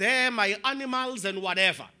planted there, my animals and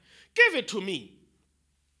whatever. Give it to me.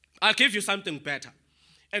 I'll give you something better."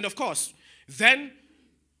 And of course, then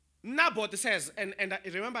Naboth says, and I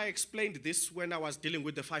remember I explained this when I was dealing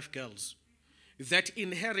with the 5 girls, that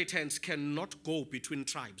inheritance cannot go between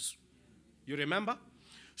tribes. You remember?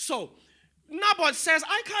 So Naboth says,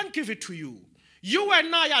 "I can't give it to you. You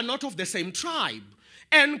and I are not of the same tribe."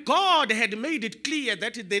 And God had made it clear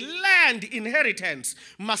that the land inheritance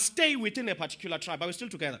must stay within a particular tribe. Are we still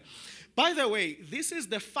together? By the way, this is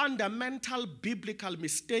the fundamental biblical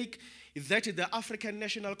mistake that the African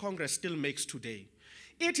National Congress still makes today.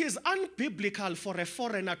 It is unbiblical for a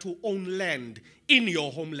foreigner to own land in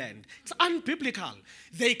your homeland. It's unbiblical.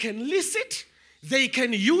 They can lease it, they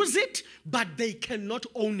can use it, but they cannot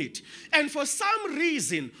own it. And for some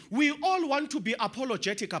reason, we all want to be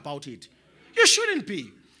apologetic about it. You shouldn't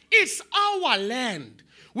be. It's our land.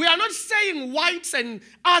 We are not saying whites and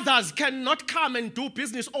others cannot come and do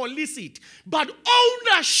business or lease it, but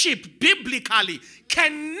ownership biblically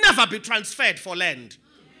can never be transferred for land.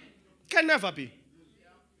 Can never be.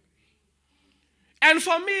 And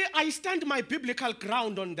for me, I stand my biblical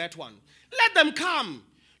ground on that one. Let them come.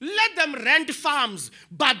 Let them rent farms,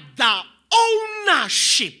 but the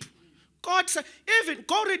ownership. God says, even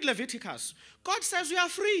go read Leviticus. God says we are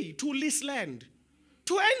free to lease land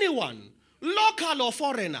to anyone, local or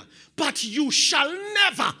foreigner, but you shall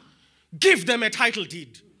never give them a title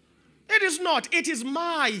deed. It is not. It is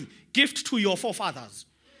my gift to your forefathers.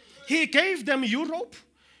 He gave them Europe.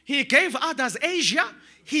 He gave others Asia.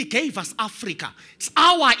 He gave us Africa. It's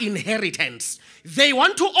our inheritance. They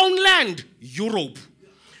want to own land, Europe.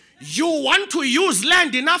 You want to use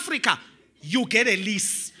land in Africa, you get a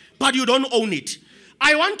lease, but you don't own it.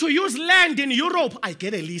 I want to use land in Europe, I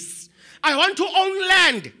get a lease. I want to own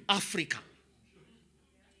land. Africa.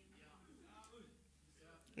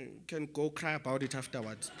 You can go cry about it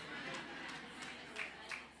afterwards.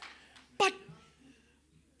 But,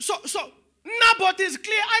 so Naboth is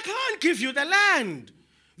clear, I can't give you the land.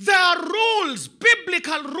 There are rules,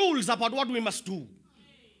 biblical rules about what we must do.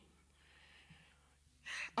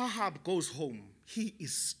 Ahab goes home. He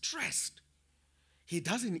is stressed. He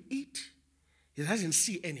doesn't eat. He doesn't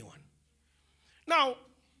see anyone. Now,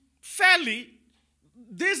 fairly,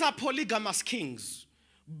 these are polygamous kings.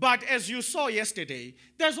 But as you saw yesterday,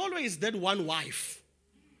 there's always that one wife.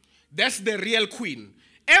 That's the real queen.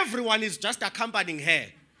 Everyone is just accompanying her.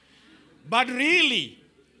 But really,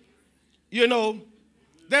 you know,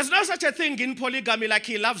 there's no such a thing in polygamy like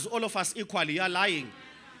he loves all of us equally. You're lying.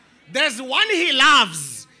 There's one he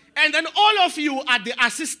loves, and then all of you are the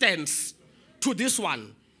assistants to this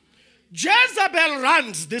one. Jezebel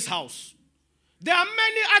runs this house. There are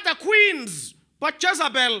many other queens, but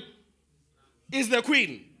Jezebel is the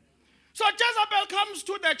queen. So Jezebel comes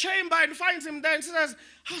to the chamber and finds him there and says,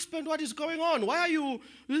 husband, what is going on? Why are you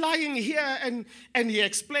lying here? And he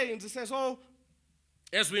explains. He says, oh,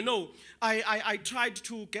 as we know, I tried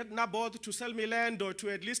to get Naboth to sell me land or to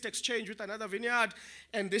at least exchange with another vineyard.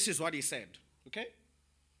 And this is what he said. Okay?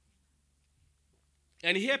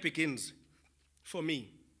 And here begins, for me,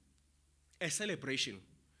 a celebration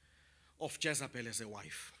of Jezebel as a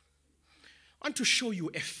wife. I want to show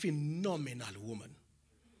you a phenomenal woman.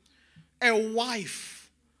 A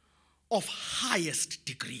wife of highest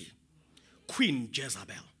degree. Queen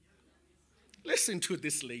Jezebel. Listen to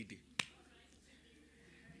this lady.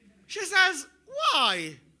 She says,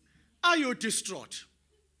 why are you distraught?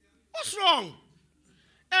 What's wrong?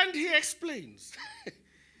 And he explains.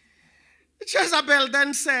 Jezebel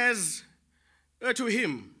then says to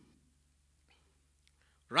him,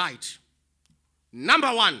 right,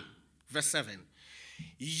 number 1, verse 7.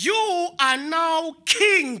 You are now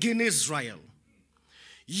king in Israel.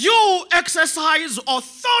 You exercise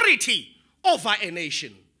authority over a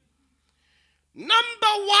nation. Number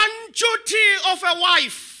 1 duty of a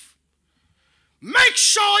wife: make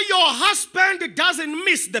sure your husband doesn't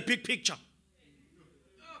miss the big picture.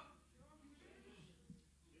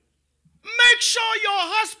 Make sure your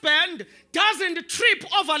husband doesn't trip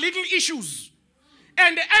over little issues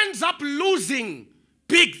and ends up losing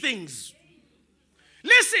big things.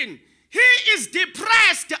 Listen, he is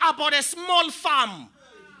depressed about a small farm.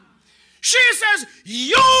 She says,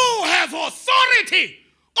 you have authority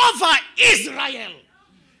over Israel.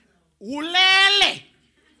 Ulele.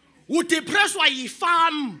 Udepressed wa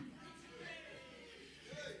farm.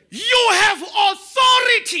 You have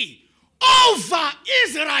authority over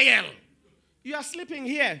Israel. You are sleeping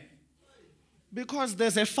here because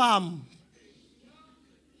there's a farm.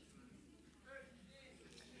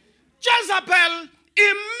 Jezebel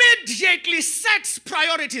immediately sets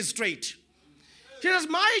priorities straight. She says,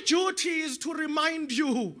 my duty is to remind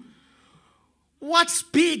you what's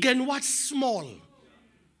big and what's small.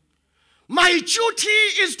 My duty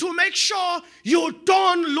is to make sure you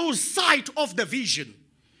don't lose sight of the vision.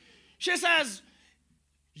 She says,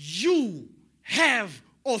 you have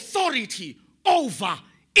authority over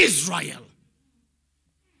Israel.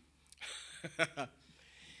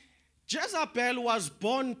 Jezebel was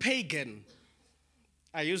born pagan.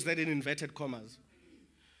 I use that in inverted commas.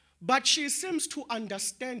 But she seems to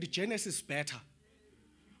understand Genesis better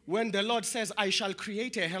when the Lord says, I shall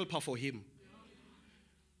create a helper for him.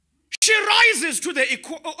 She rises to the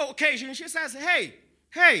occasion. She says,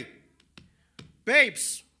 hey,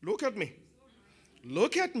 babes, look at me.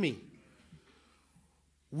 Look at me.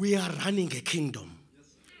 We are running a kingdom.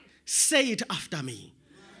 Say it after me.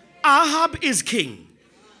 Ahab is king.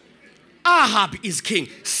 Ahab is king.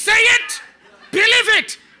 Say it. Believe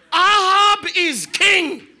it. Ahab is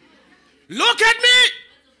king. Look at me.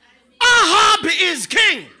 Ahab is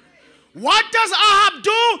king. What does Ahab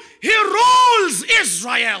do? He rules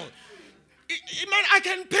Israel. Man, I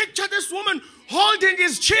can picture this woman holding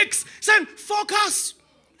his cheeks saying, focus,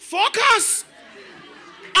 focus.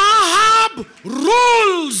 Ahab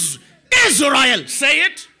rules Israel. Say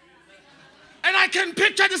it. And I can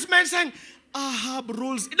picture this man saying, Ahab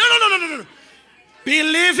rules. No.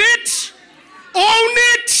 Believe it. Own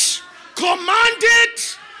it. Command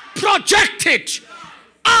it. Project it.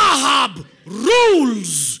 Ahab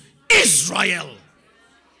rules Israel.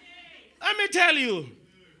 Let me tell you.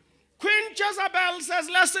 Queen Jezebel says,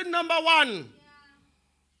 lesson number 1.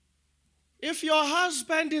 If your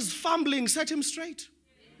husband is fumbling, set him straight.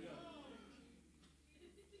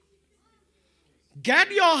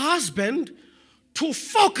 Get your husband to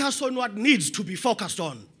focus on what needs to be focused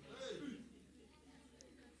on.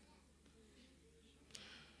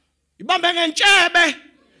 Ibambe ngentshebe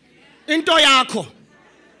into yakho.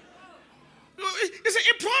 You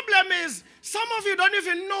see, the problem is some of you don't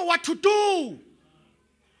even know what to do.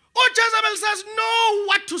 Oh, Jezebel says, know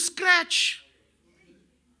what to scratch,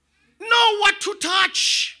 know what to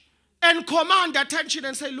touch, and command attention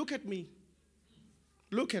and say, look at me.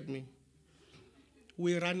 Look at me.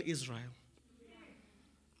 We run Israel.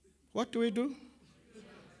 What do?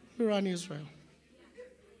 We run Israel.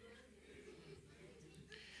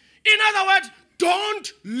 In other words,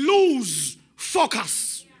 don't lose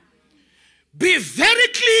focus. Be very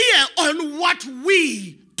clear on what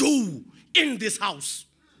we do in this house.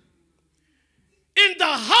 In the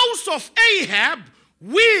house of Ahab,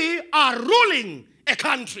 we are ruling a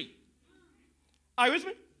country. Are you with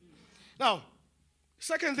me? Now,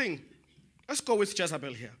 second thing, let's go with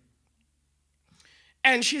Jezebel here.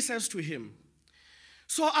 And she says to him,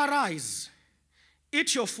 so arise,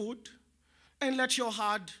 eat your food, and let your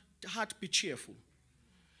heart be cheerful.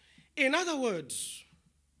 In other words,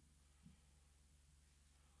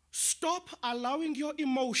 stop allowing your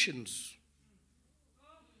emotions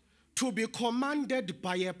to be commanded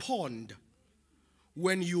by a pond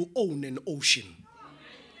when you own an ocean.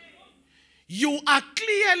 You are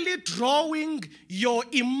clearly drawing your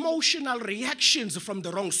emotional reactions from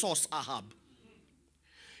the wrong source, Ahab.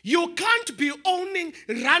 You can't be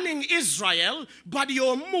running Israel, but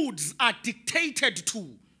your moods are dictated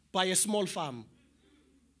to by a small farm.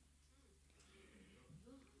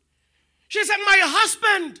 She said, my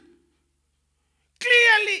husband,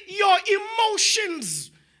 clearly your emotions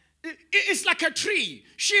is like a tree.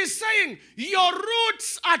 She is saying, your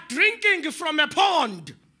roots are drinking from a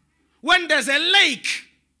pond when there's a lake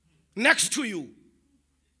next to you.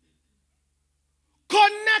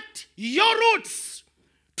 Connect your roots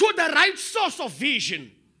to the right source of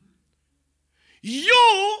vision.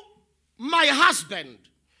 You, my husband,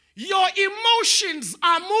 your emotions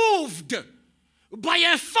are moved by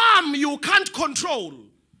a farm you can't control,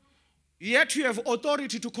 yet you have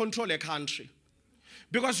authority to control a country.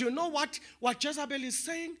 Because you know what Jezebel is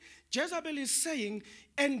saying? Jezebel is saying,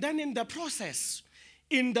 and then in the process,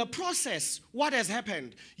 what has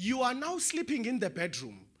happened? You are now sleeping in the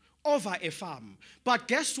bedroom over a farm. But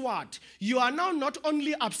guess what? You are now not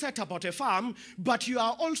only upset about a farm, but you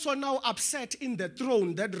are also now upset in the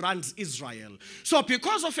throne that runs Israel. So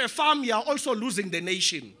because of a farm, you are also losing the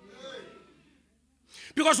nation.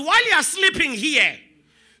 Because while you are sleeping here,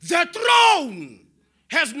 the throne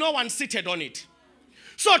has no one seated on it.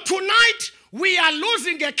 So tonight, we are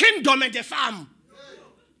losing a kingdom and a farm.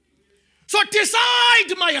 So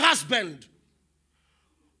decide, my husband,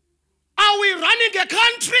 are we running a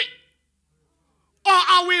country or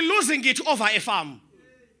are we losing it over a farm?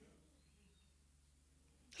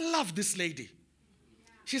 Love this lady.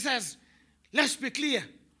 She says, let's be clear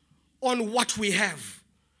on what we have.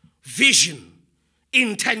 Vision,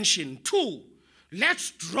 intention. 2,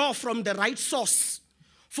 let's draw from the right source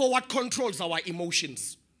for what controls our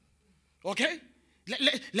emotions. Okay?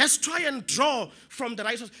 Let's try and draw from the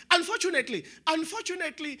right source. Unfortunately,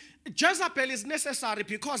 Jezebel is necessary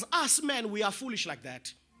because us men, we are foolish like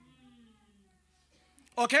that.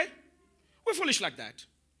 Okay? We're foolish like that.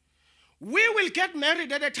 We will get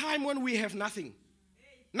married at a time when we have nothing.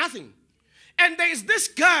 Nothing. And there is this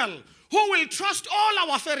girl who will trust all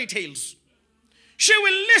our fairy tales. She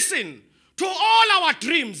will listen to all our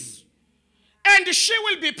dreams. And she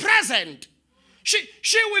will be present.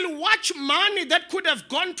 She will watch money that could have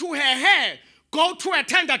gone to her hair go to a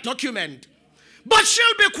tender document. But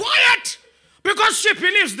she'll be quiet because she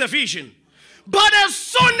believes the vision. But as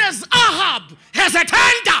soon as Ahab has a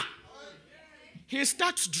tender, he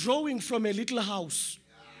starts drawing from a little house.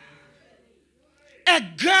 A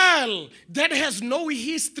girl that has no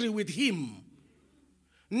history with him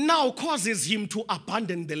now causes him to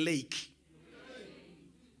abandon the lake.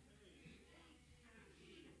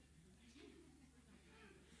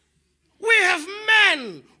 We have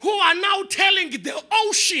men who are now telling the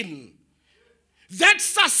ocean that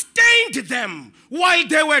sustained them while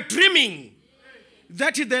they were dreaming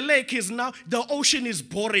that the lake is now, the ocean is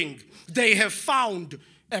boring. They have found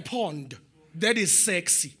a pond that is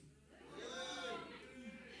sexy.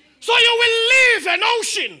 So you will leave an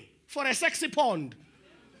ocean for a sexy pond.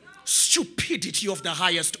 Stupidity of the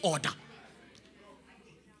highest order.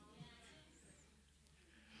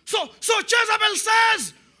 So Jezebel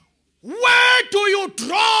says, where do you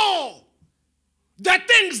draw the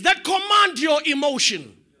things that command your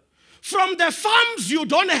emotion? From the farms you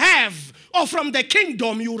don't have or from the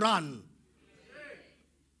kingdom you run?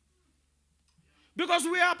 Because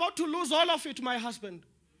we are about to lose all of it, my husband.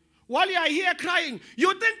 While you are here crying,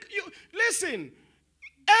 you think, listen,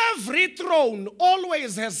 every throne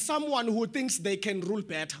always has someone who thinks they can rule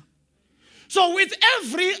better. So with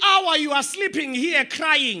every hour you are sleeping here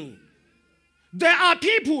crying, there are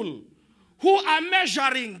people who are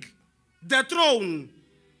measuring the throne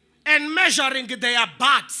and measuring their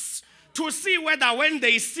butts to see whether when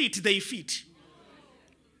they sit, they fit.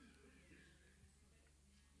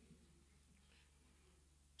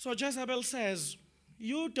 So Jezebel says,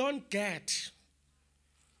 you don't get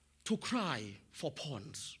to cry for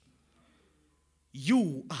pawns.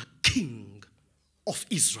 You are king of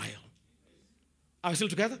Israel. Are we still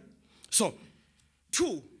together? So,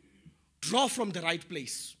 2, draw from the right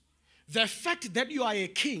place. The fact that you are a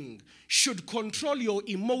king should control your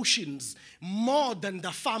emotions more than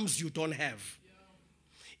the farms you don't have.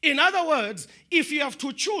 In other words, if you have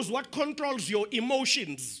to choose what controls your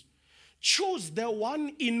emotions, choose the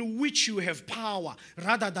one in which you have power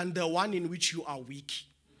rather than the one in which you are weak.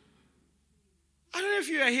 I don't know if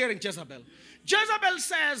you are hearing Jezebel. Jezebel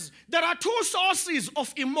says there are 2 sources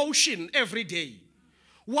of emotion every day.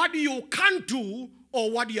 What you can't do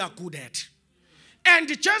or what you are good at. And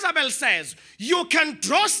Jezebel says you can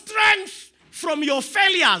draw strength from your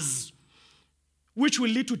failures, which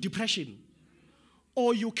will lead to depression.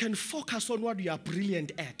 Or you can focus on what you are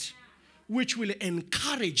brilliant at, which will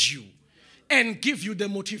encourage you and give you the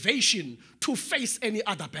motivation to face any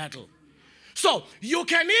other battle. So you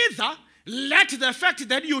can either let the fact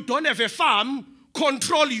that you don't have a farm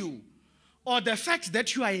control you, or the fact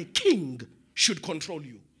that you are a king should control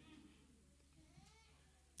you.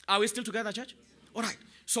 Are we still together, church? All right.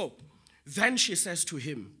 So then she says to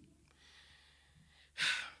him,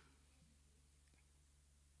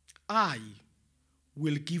 I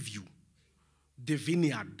will give you the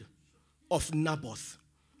vineyard of Naboth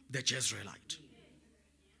the Jezreelite.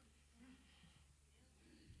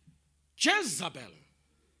 Jezebel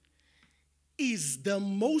is the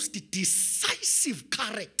most decisive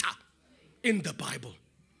character in the Bible.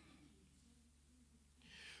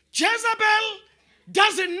 Jezebel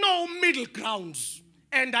doesn't know middle grounds,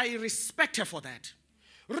 and I respect her for that.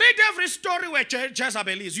 Read every story where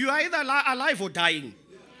Jezebel is. You are either alive or dying.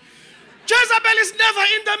 Jezebel is never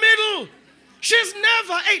in the middle. She's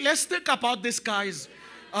never, hey, let's think about this, guys.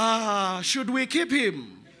 Should we keep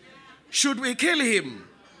him? Should we kill him?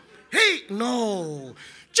 Hey, no.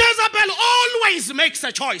 Jezebel always makes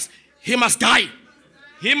a choice. He must die.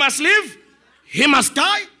 He must live. He must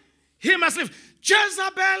die. He must live.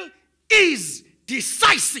 Jezebel is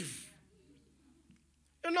decisive.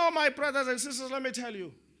 You know, my brothers and sisters, let me tell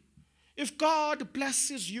you. If God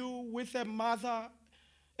blesses you with a mother,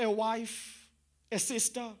 a wife, a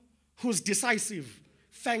sister who's decisive,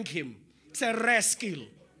 thank him. It's a rare skill.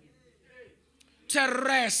 It's a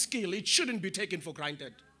rare skill. It shouldn't be taken for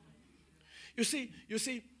granted. You see,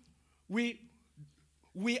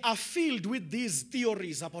 we are filled with these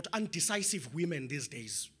theories about undecisive women these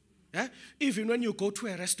days. Even when you go to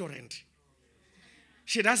a restaurant,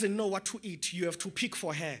 she doesn't know what to eat. You have to pick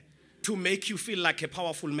for her to make you feel like a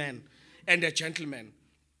powerful man and a gentleman.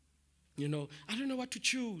 You know, I don't know what to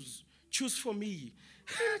choose. Choose for me.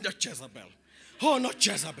 Not Jezebel. Oh, not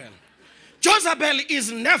Jezebel. Jezebel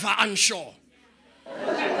is never unsure.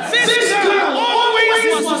 This girl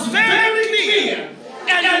always was very clear.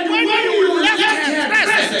 And when you left her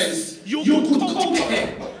presence, you could cope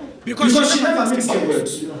her. Because she never mixed the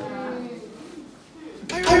words.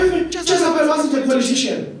 Jezebel wasn't a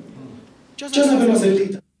politician. Jezebel was a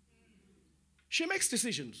leader. She makes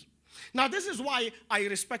decisions. Now, this is why I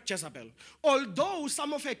respect Jezebel. Although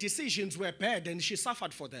some of her decisions were bad and she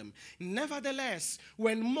suffered for them, nevertheless,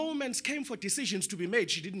 when moments came for decisions to be made,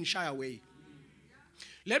 she didn't shy away.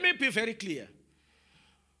 Let me be very clear.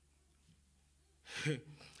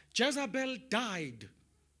 Jezebel died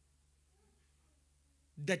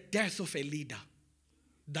the death of a leader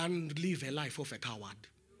than live a life of a coward.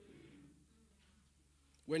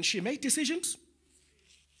 When she made decisions,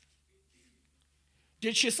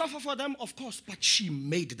 did she suffer for them? Of course, but she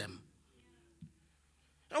made them.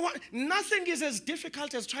 Nothing is as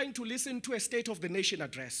difficult as trying to listen to a State of the Nation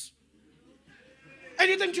address. And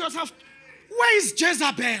you think to yourself, where is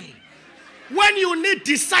Jezebel when you need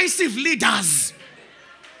decisive leaders?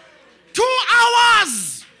 2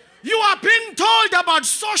 hours, you are being told about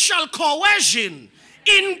social cohesion,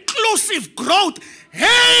 inclusive growth.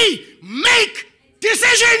 Hey, make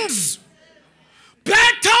decisions.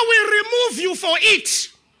 Better we remove you for it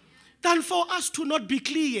than for us to not be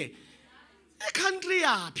clear. A country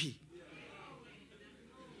happy.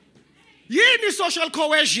 Yini social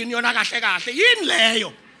cohesion yona kahle kahle yini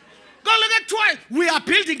leyo? Go look at twice. We are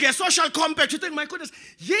building a social compact. You think, my goodness,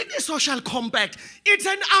 yini social compact. It's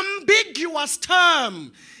an ambiguous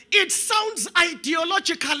term. It sounds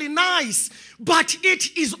ideologically nice, but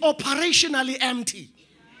it is operationally empty.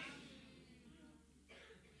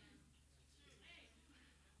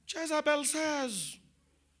 Jezebel says,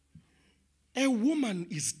 a woman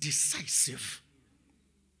is decisive.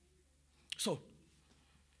 So,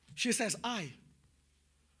 she says, I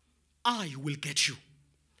will get you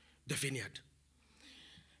the vineyard.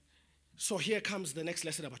 So here comes the next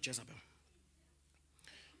lesson about Jezebel.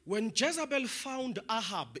 When Jezebel found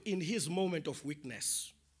Ahab in his moment of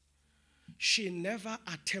weakness, she never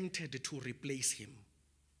attempted to replace him.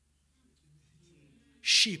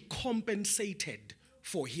 She compensated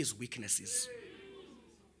for his weaknesses.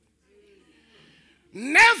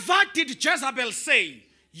 Never did Jezebel say,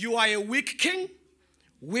 you are a weak king,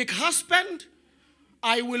 weak husband,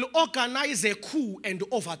 I will organize a coup and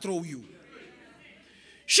overthrow you.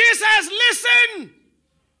 She says, listen,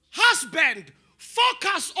 husband,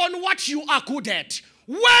 focus on what you are good at.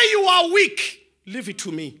 Where you are weak, leave it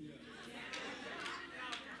to me.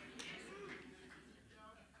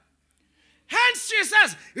 Hence she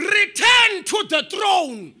says, return to the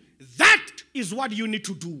throne. That is what you need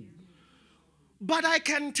to do. But I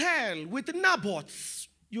can tell with Naboth,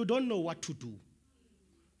 you don't know what to do.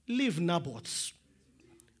 Leave Naboth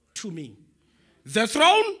to me. The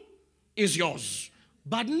throne is yours.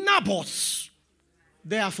 But Naboth,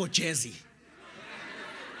 they are for Jesse.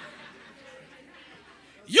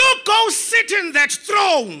 You go sit in that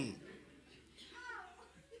throne.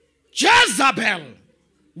 Jezebel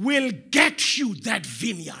will get you that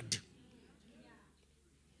vineyard.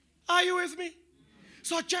 Are you with me?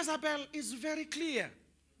 So Jezebel is very clear.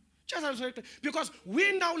 Jezebel is very clear. Because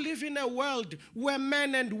we now live in a world where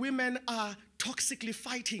men and women are toxically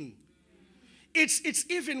fighting. It's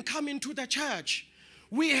even coming to the church.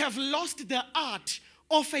 We have lost the art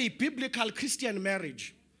of a biblical Christian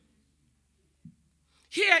marriage.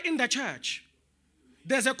 Here in the church,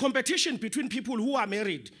 there's a competition between people who are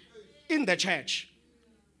married in the church.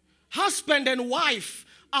 Husband and wife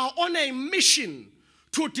are on a mission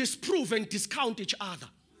to disprove and discount each other.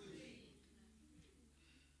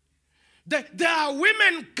 There are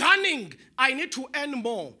women gunning, I need to earn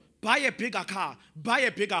more, buy a bigger car, buy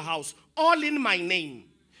a bigger house, all in my name.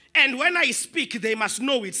 And when I speak, they must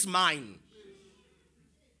know it's mine.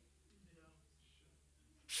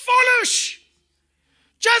 Foolish!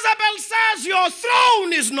 Jezebel says, your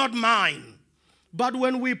throne is not mine. But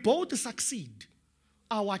when we both succeed,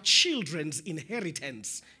 our children's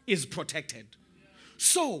inheritance is protected.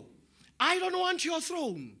 So, I don't want your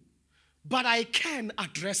throne, but I can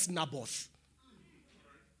address Naboth.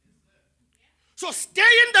 So stay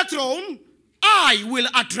in the throne, I will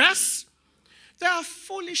address. There are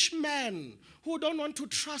foolish men who don't want to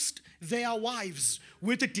trust their wives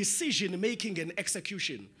with decision making and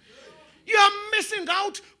execution. You are missing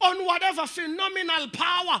out on whatever phenomenal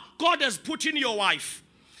power God has put in your wife.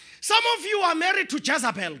 Some of you are married to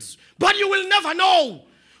Jezebels, but you will never know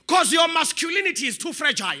because your masculinity is too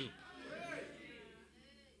fragile.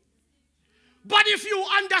 But if you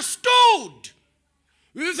understood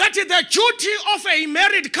that the duty of a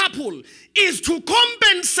married couple is to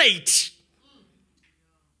compensate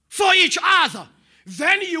for each other,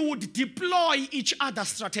 then you would deploy each other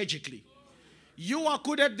strategically. You are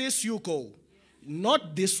good at this, you go.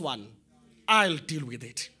 Not this one. I'll deal with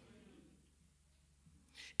it.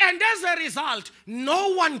 And as a result,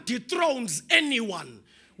 no one dethrones anyone.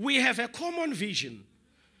 We have a common vision.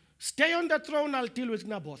 Stay on the throne, I'll deal with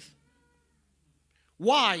Naboth.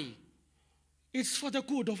 Why? It's for the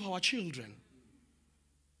good of our children.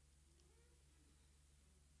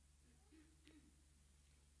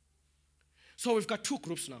 So we've got two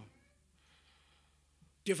groups now,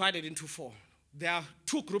 divided into four. There are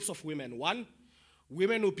two groups of women. One,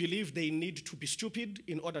 women who believe they need to be stupid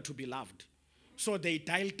in order to be loved. So they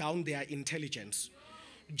dial down their intelligence.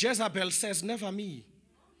 Jezebel says, never me.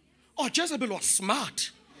 Oh, Jezebel was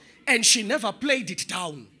smart, and she never played it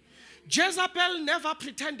down. Jezebel never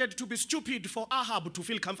pretended to be stupid for Ahab to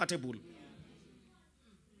feel comfortable.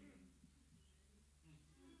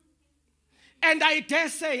 And I dare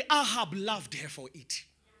say Ahab loved her for it.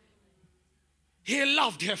 He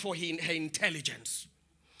loved her for her intelligence.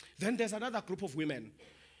 Then there's another group of women.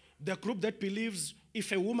 The group that believes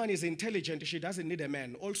if a woman is intelligent, she doesn't need a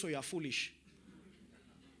man. Also, you are foolish.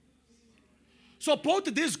 So both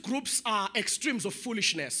these groups are extremes of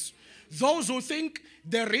foolishness. Those who think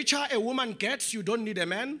the richer a woman gets, you don't need a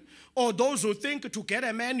man. Or those who think to get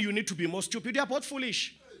a man, you need to be more stupid. They are both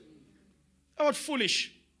foolish. They are both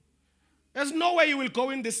foolish. There's no way you will go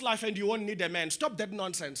in this life and you won't need a man. Stop that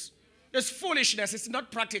nonsense. It's foolishness. It's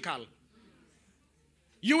not practical.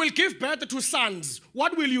 You will give birth to sons.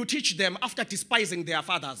 What will you teach them after despising their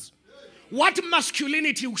fathers? What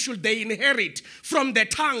masculinity should they inherit from the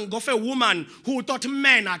tongue of a woman who thought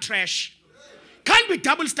men are trash? Can't be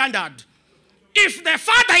double standard. If the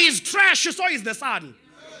father is trash, so is the son.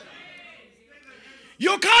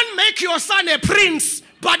 You can't make your son a prince,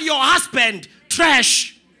 but your husband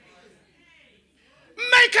trash.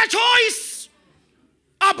 Make a choice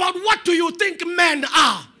about what do you think men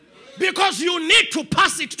are, because you need to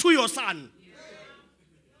pass it to your son.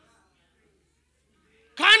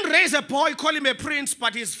 Can't raise a boy, call him a prince,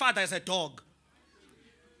 but his father is a dog.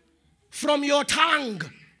 From your tongue,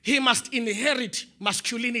 he must inherit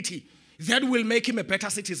masculinity. That will make him a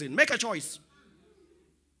better citizen. Make a choice.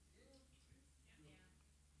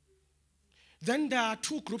 Then there are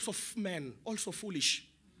two groups of men, also foolish.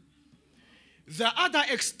 The other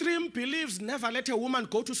extreme believes never let a woman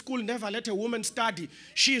go to school, never let a woman study.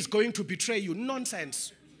 She is going to betray you.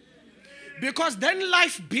 Nonsense. Because then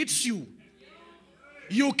life beats you.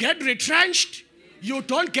 You get retrenched. You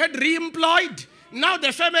don't get re-employed. Now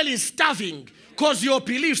the family is starving because your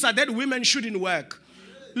beliefs are that women shouldn't work.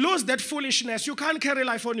 Lose that foolishness. You can't carry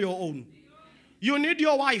life on your own. You need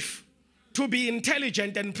your wife to be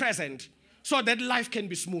intelligent and present so that life can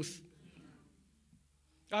be smooth.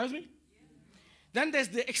 Are you with me? Then there's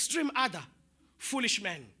the extreme other, foolish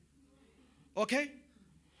men. Okay?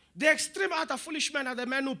 The extreme other foolish men are the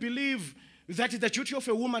men who believe that the duty of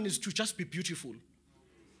a woman is to just be beautiful.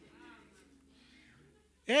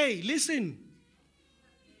 Hey, listen.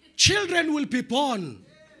 Children will be born.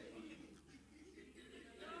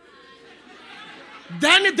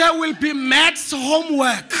 Then there will be maths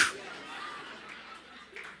homework.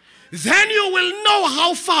 Then you will know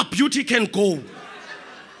how far beauty can go.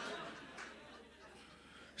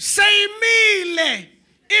 Say mile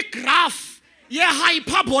igraph ye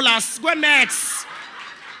hyperbolas kwe maths.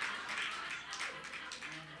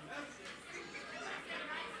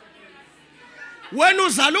 When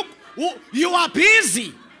you are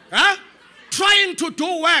busy, trying to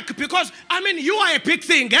do work because, you are a big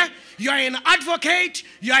thing. You are an advocate,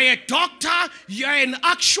 you are a doctor, you are an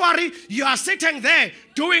actuary, you are sitting there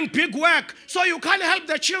doing big work, so you can't help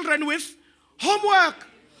the children with homework.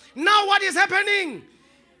 Now what is happening?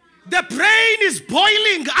 The brain is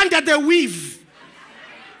boiling under the weave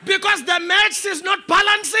because the maths is not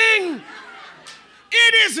balancing.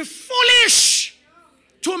 It is foolish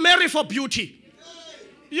to marry for beauty.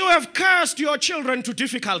 You have cursed your children to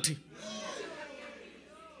difficulty.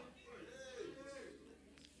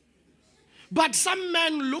 But some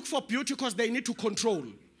men look for beauty because they need to control,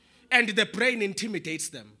 and the brain intimidates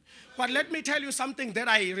them. But let me tell you something that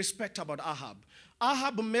I respect about Ahab.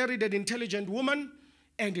 Ahab married an intelligent woman,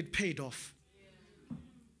 and it paid off.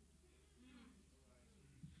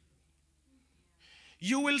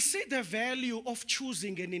 You will see the value of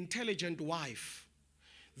choosing an intelligent wife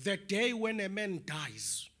the day when a man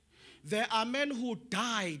dies. There are men who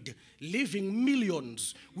died leaving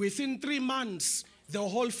millions. Within 3 months, the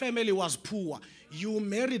whole family was poor. You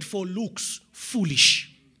married for looks,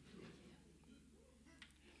 foolish.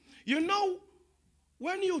 You know,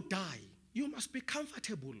 when you die, you must be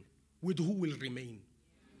comfortable with who will remain.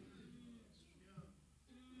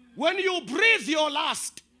 When you breathe your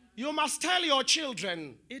last, you must tell your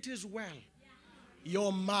children, it is well.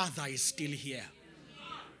 Your mother is still here.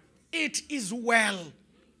 It is well.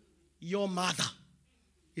 Your mother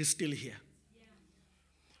is still here.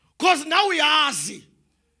 Because now we are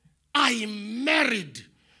I married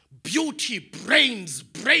beauty, brains,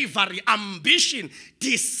 bravery, ambition,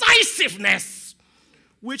 decisiveness,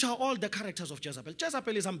 which are all the characters of Jezebel.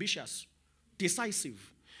 Jezebel is ambitious,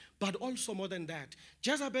 decisive, but also more than that.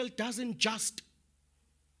 Jezebel doesn't just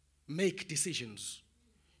make decisions.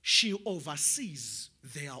 She oversees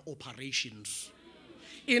their operations.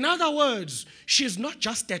 In other words, she's not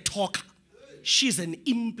just a talker. She's an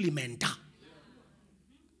implementer.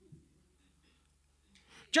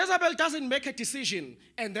 Jezebel doesn't make a decision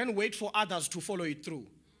and then wait for others to follow it through.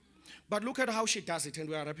 But look at how she does it, and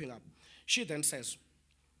we are wrapping up. She then says,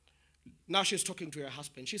 now she's talking to her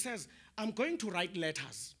husband. She says, I'm going to write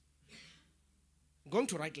letters. I'm going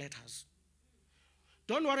to write letters.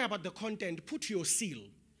 Don't worry about the content. Put your seal.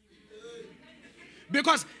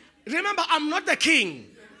 Because remember, I'm not the king.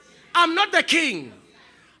 I'm not the king.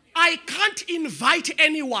 I can't invite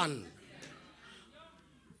anyone.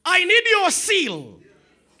 I need your seal.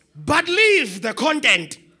 But leave the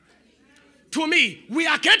content to me. We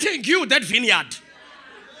are getting you that vineyard.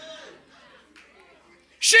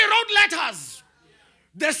 She wrote letters.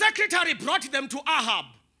 The secretary brought them to Ahab.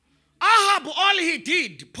 Ahab, all he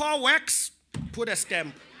did, pour wax, put a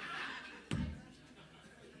stamp.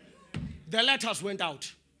 The letters went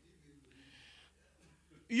out.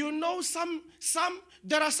 You know,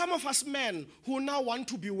 there are some of us men who now want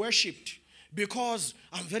to be worshipped because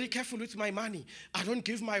I'm very careful with my money. I don't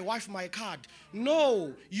give my wife my card.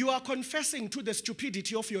 No, you are confessing to the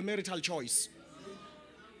stupidity of your marital choice.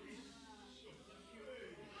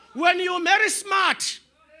 When you marry smart,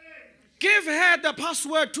 give her the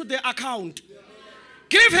password to the account.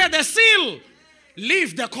 Give her the seal.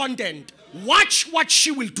 Leave the content. Watch what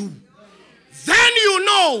she will do. Then you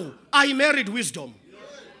know I married wisdom.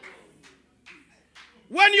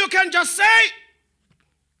 When you can just say,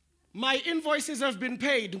 my invoices have been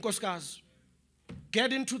paid, Nkosikazi.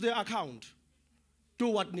 Get into the account. Do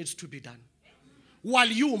what needs to be done. While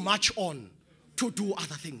you march on to do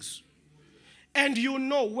other things. And you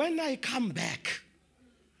know, when I come back,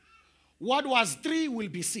 what was 3 will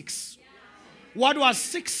be 6. What was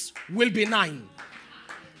 6 will be 9.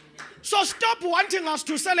 So stop wanting us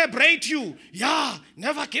to celebrate you. Yeah,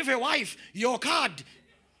 never give a wife your card.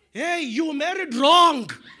 Hey, you married wrong.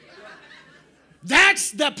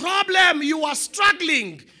 That's the problem. You are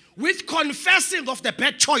struggling with confessing of the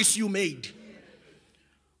bad choice you made.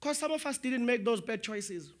 Because some of us didn't make those bad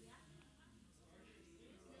choices.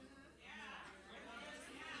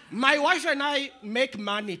 My wife and I make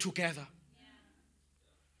money together.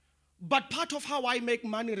 But part of how I make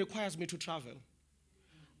money requires me to travel.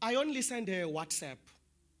 I only send her a WhatsApp.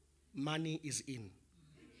 Money is in.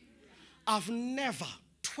 I've never,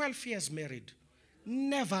 12 years married,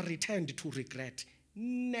 never returned to regret.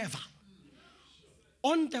 Never.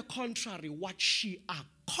 On the contrary, what she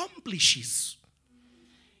accomplishes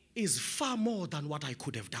is far more than what I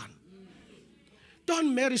could have done.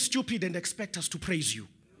 Don't marry stupid and expect us to praise you.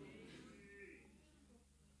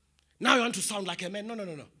 Now you want to sound like a man.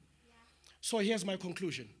 No. So here's my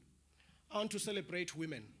conclusion. I want to celebrate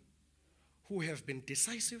women who have been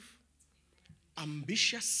decisive,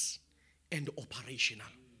 ambitious, and operational.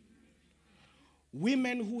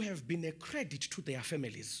 Women who have been a credit to their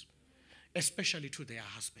families, especially to their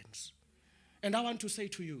husbands. And I want to say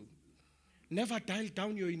to you, never dial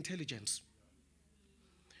down your intelligence.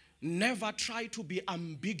 Never try to be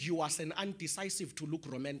ambiguous and undecisive to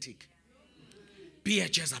look romantic. Be a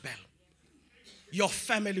Jezebel. Your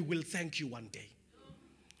family will thank you one day.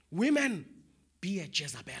 Women, be a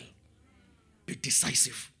Jezebel. Be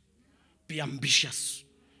decisive. Be ambitious.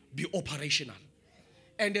 Be operational.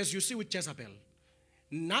 And as you see with Jezebel,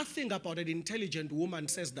 nothing about an intelligent woman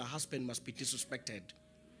says the husband must be disrespected.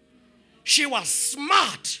 She was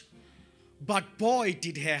smart, but boy,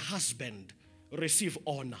 did her husband receive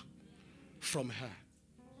honor from her.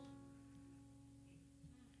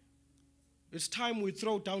 It's time we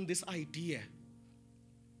throw down this idea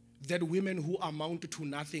that women who amount to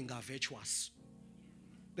nothing are virtuous.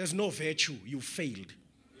 There's no virtue. You failed.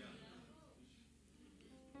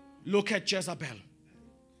 Look at Jezebel.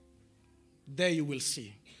 There you will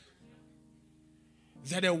see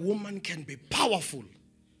that a woman can be powerful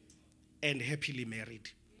and happily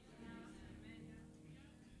married.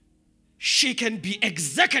 She can be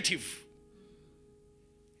executive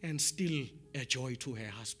and still a joy to her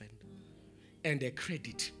husband and a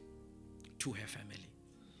credit to her family.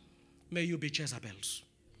 May you be Jezebels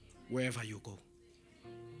wherever you go.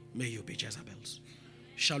 May you be Jezebels.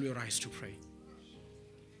 Shall we rise to pray?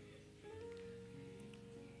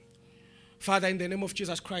 Father, in the name of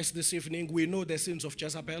Jesus Christ this evening, we know the sins of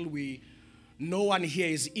Jezebel. No one here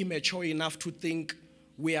is immature enough to think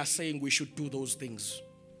we are saying we should do those things.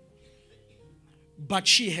 But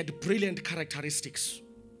she had brilliant characteristics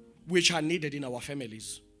which are needed in our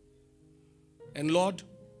families. And Lord,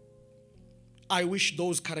 I wish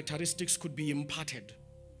those characteristics could be imparted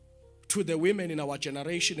to the women in our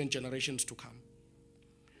generation and generations to come.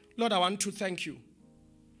 Lord, I want to thank you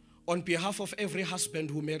on behalf of every husband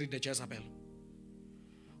who married a Jezebel,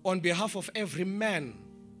 on behalf of every man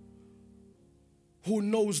who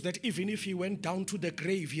knows that even if he went down to the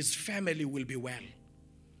grave, his family will be well.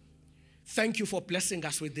 Thank you for blessing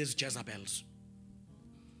us with these Jezebels,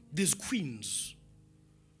 these queens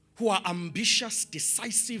who are ambitious,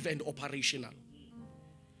 decisive, and operational.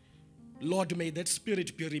 Lord, may that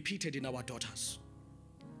spirit be repeated in our daughters.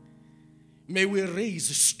 May we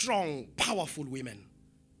raise strong, powerful women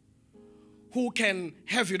who can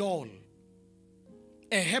have it all,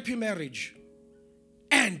 a happy marriage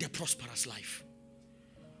and a prosperous life.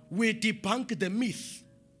 We debunk the myth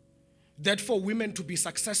that for women to be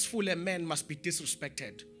successful, a man must be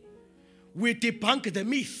disrespected. We debunk the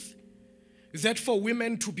myth that for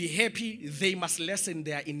women to be happy, they must lessen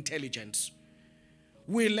their intelligence.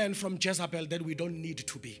 We learn from Jezebel that we don't need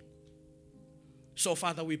to be. So,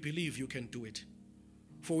 Father, we believe you can do it.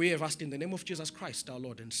 For we have asked in the name of Jesus Christ, our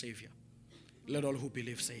Lord and Savior. Let all who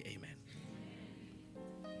believe say amen.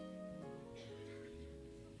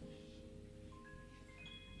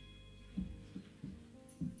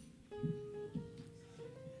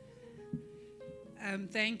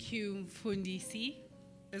 Thank you, Fundisi,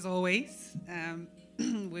 as always.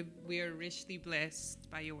 We are richly blessed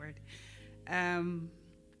by your word.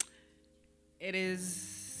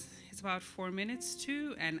 It's about 4 minutes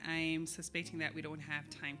to, and I'm suspecting that we don't have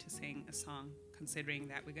time to sing a song, considering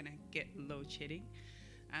that we're going to get load shedding.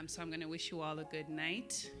 So I'm going to wish you all a good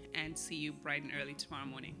night and see you bright and early tomorrow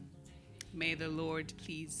morning. May the Lord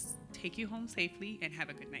please take you home safely and have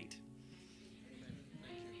a good night.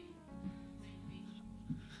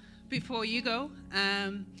 Before you go,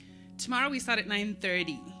 tomorrow we start at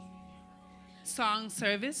 9:30. Song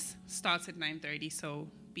service starts at 9:30, so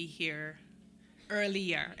be here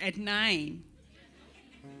earlier at 9.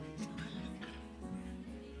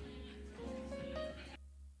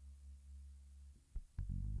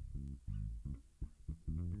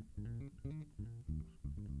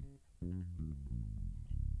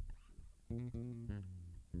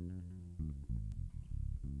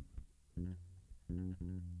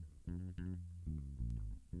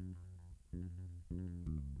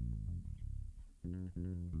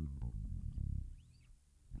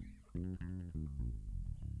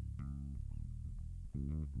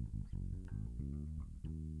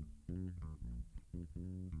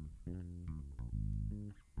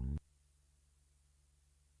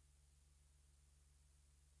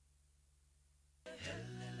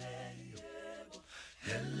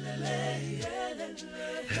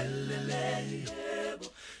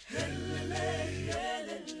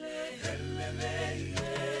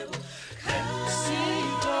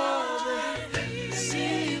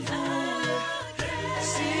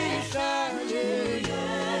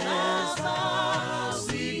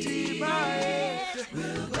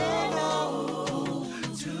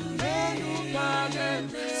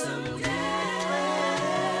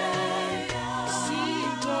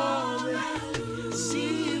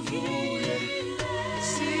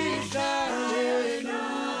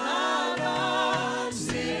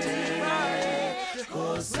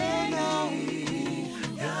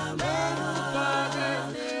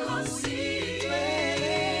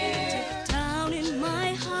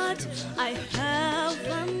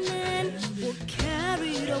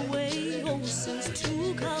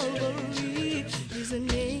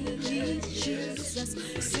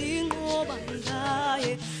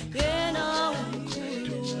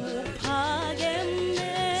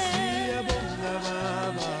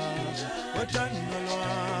 Done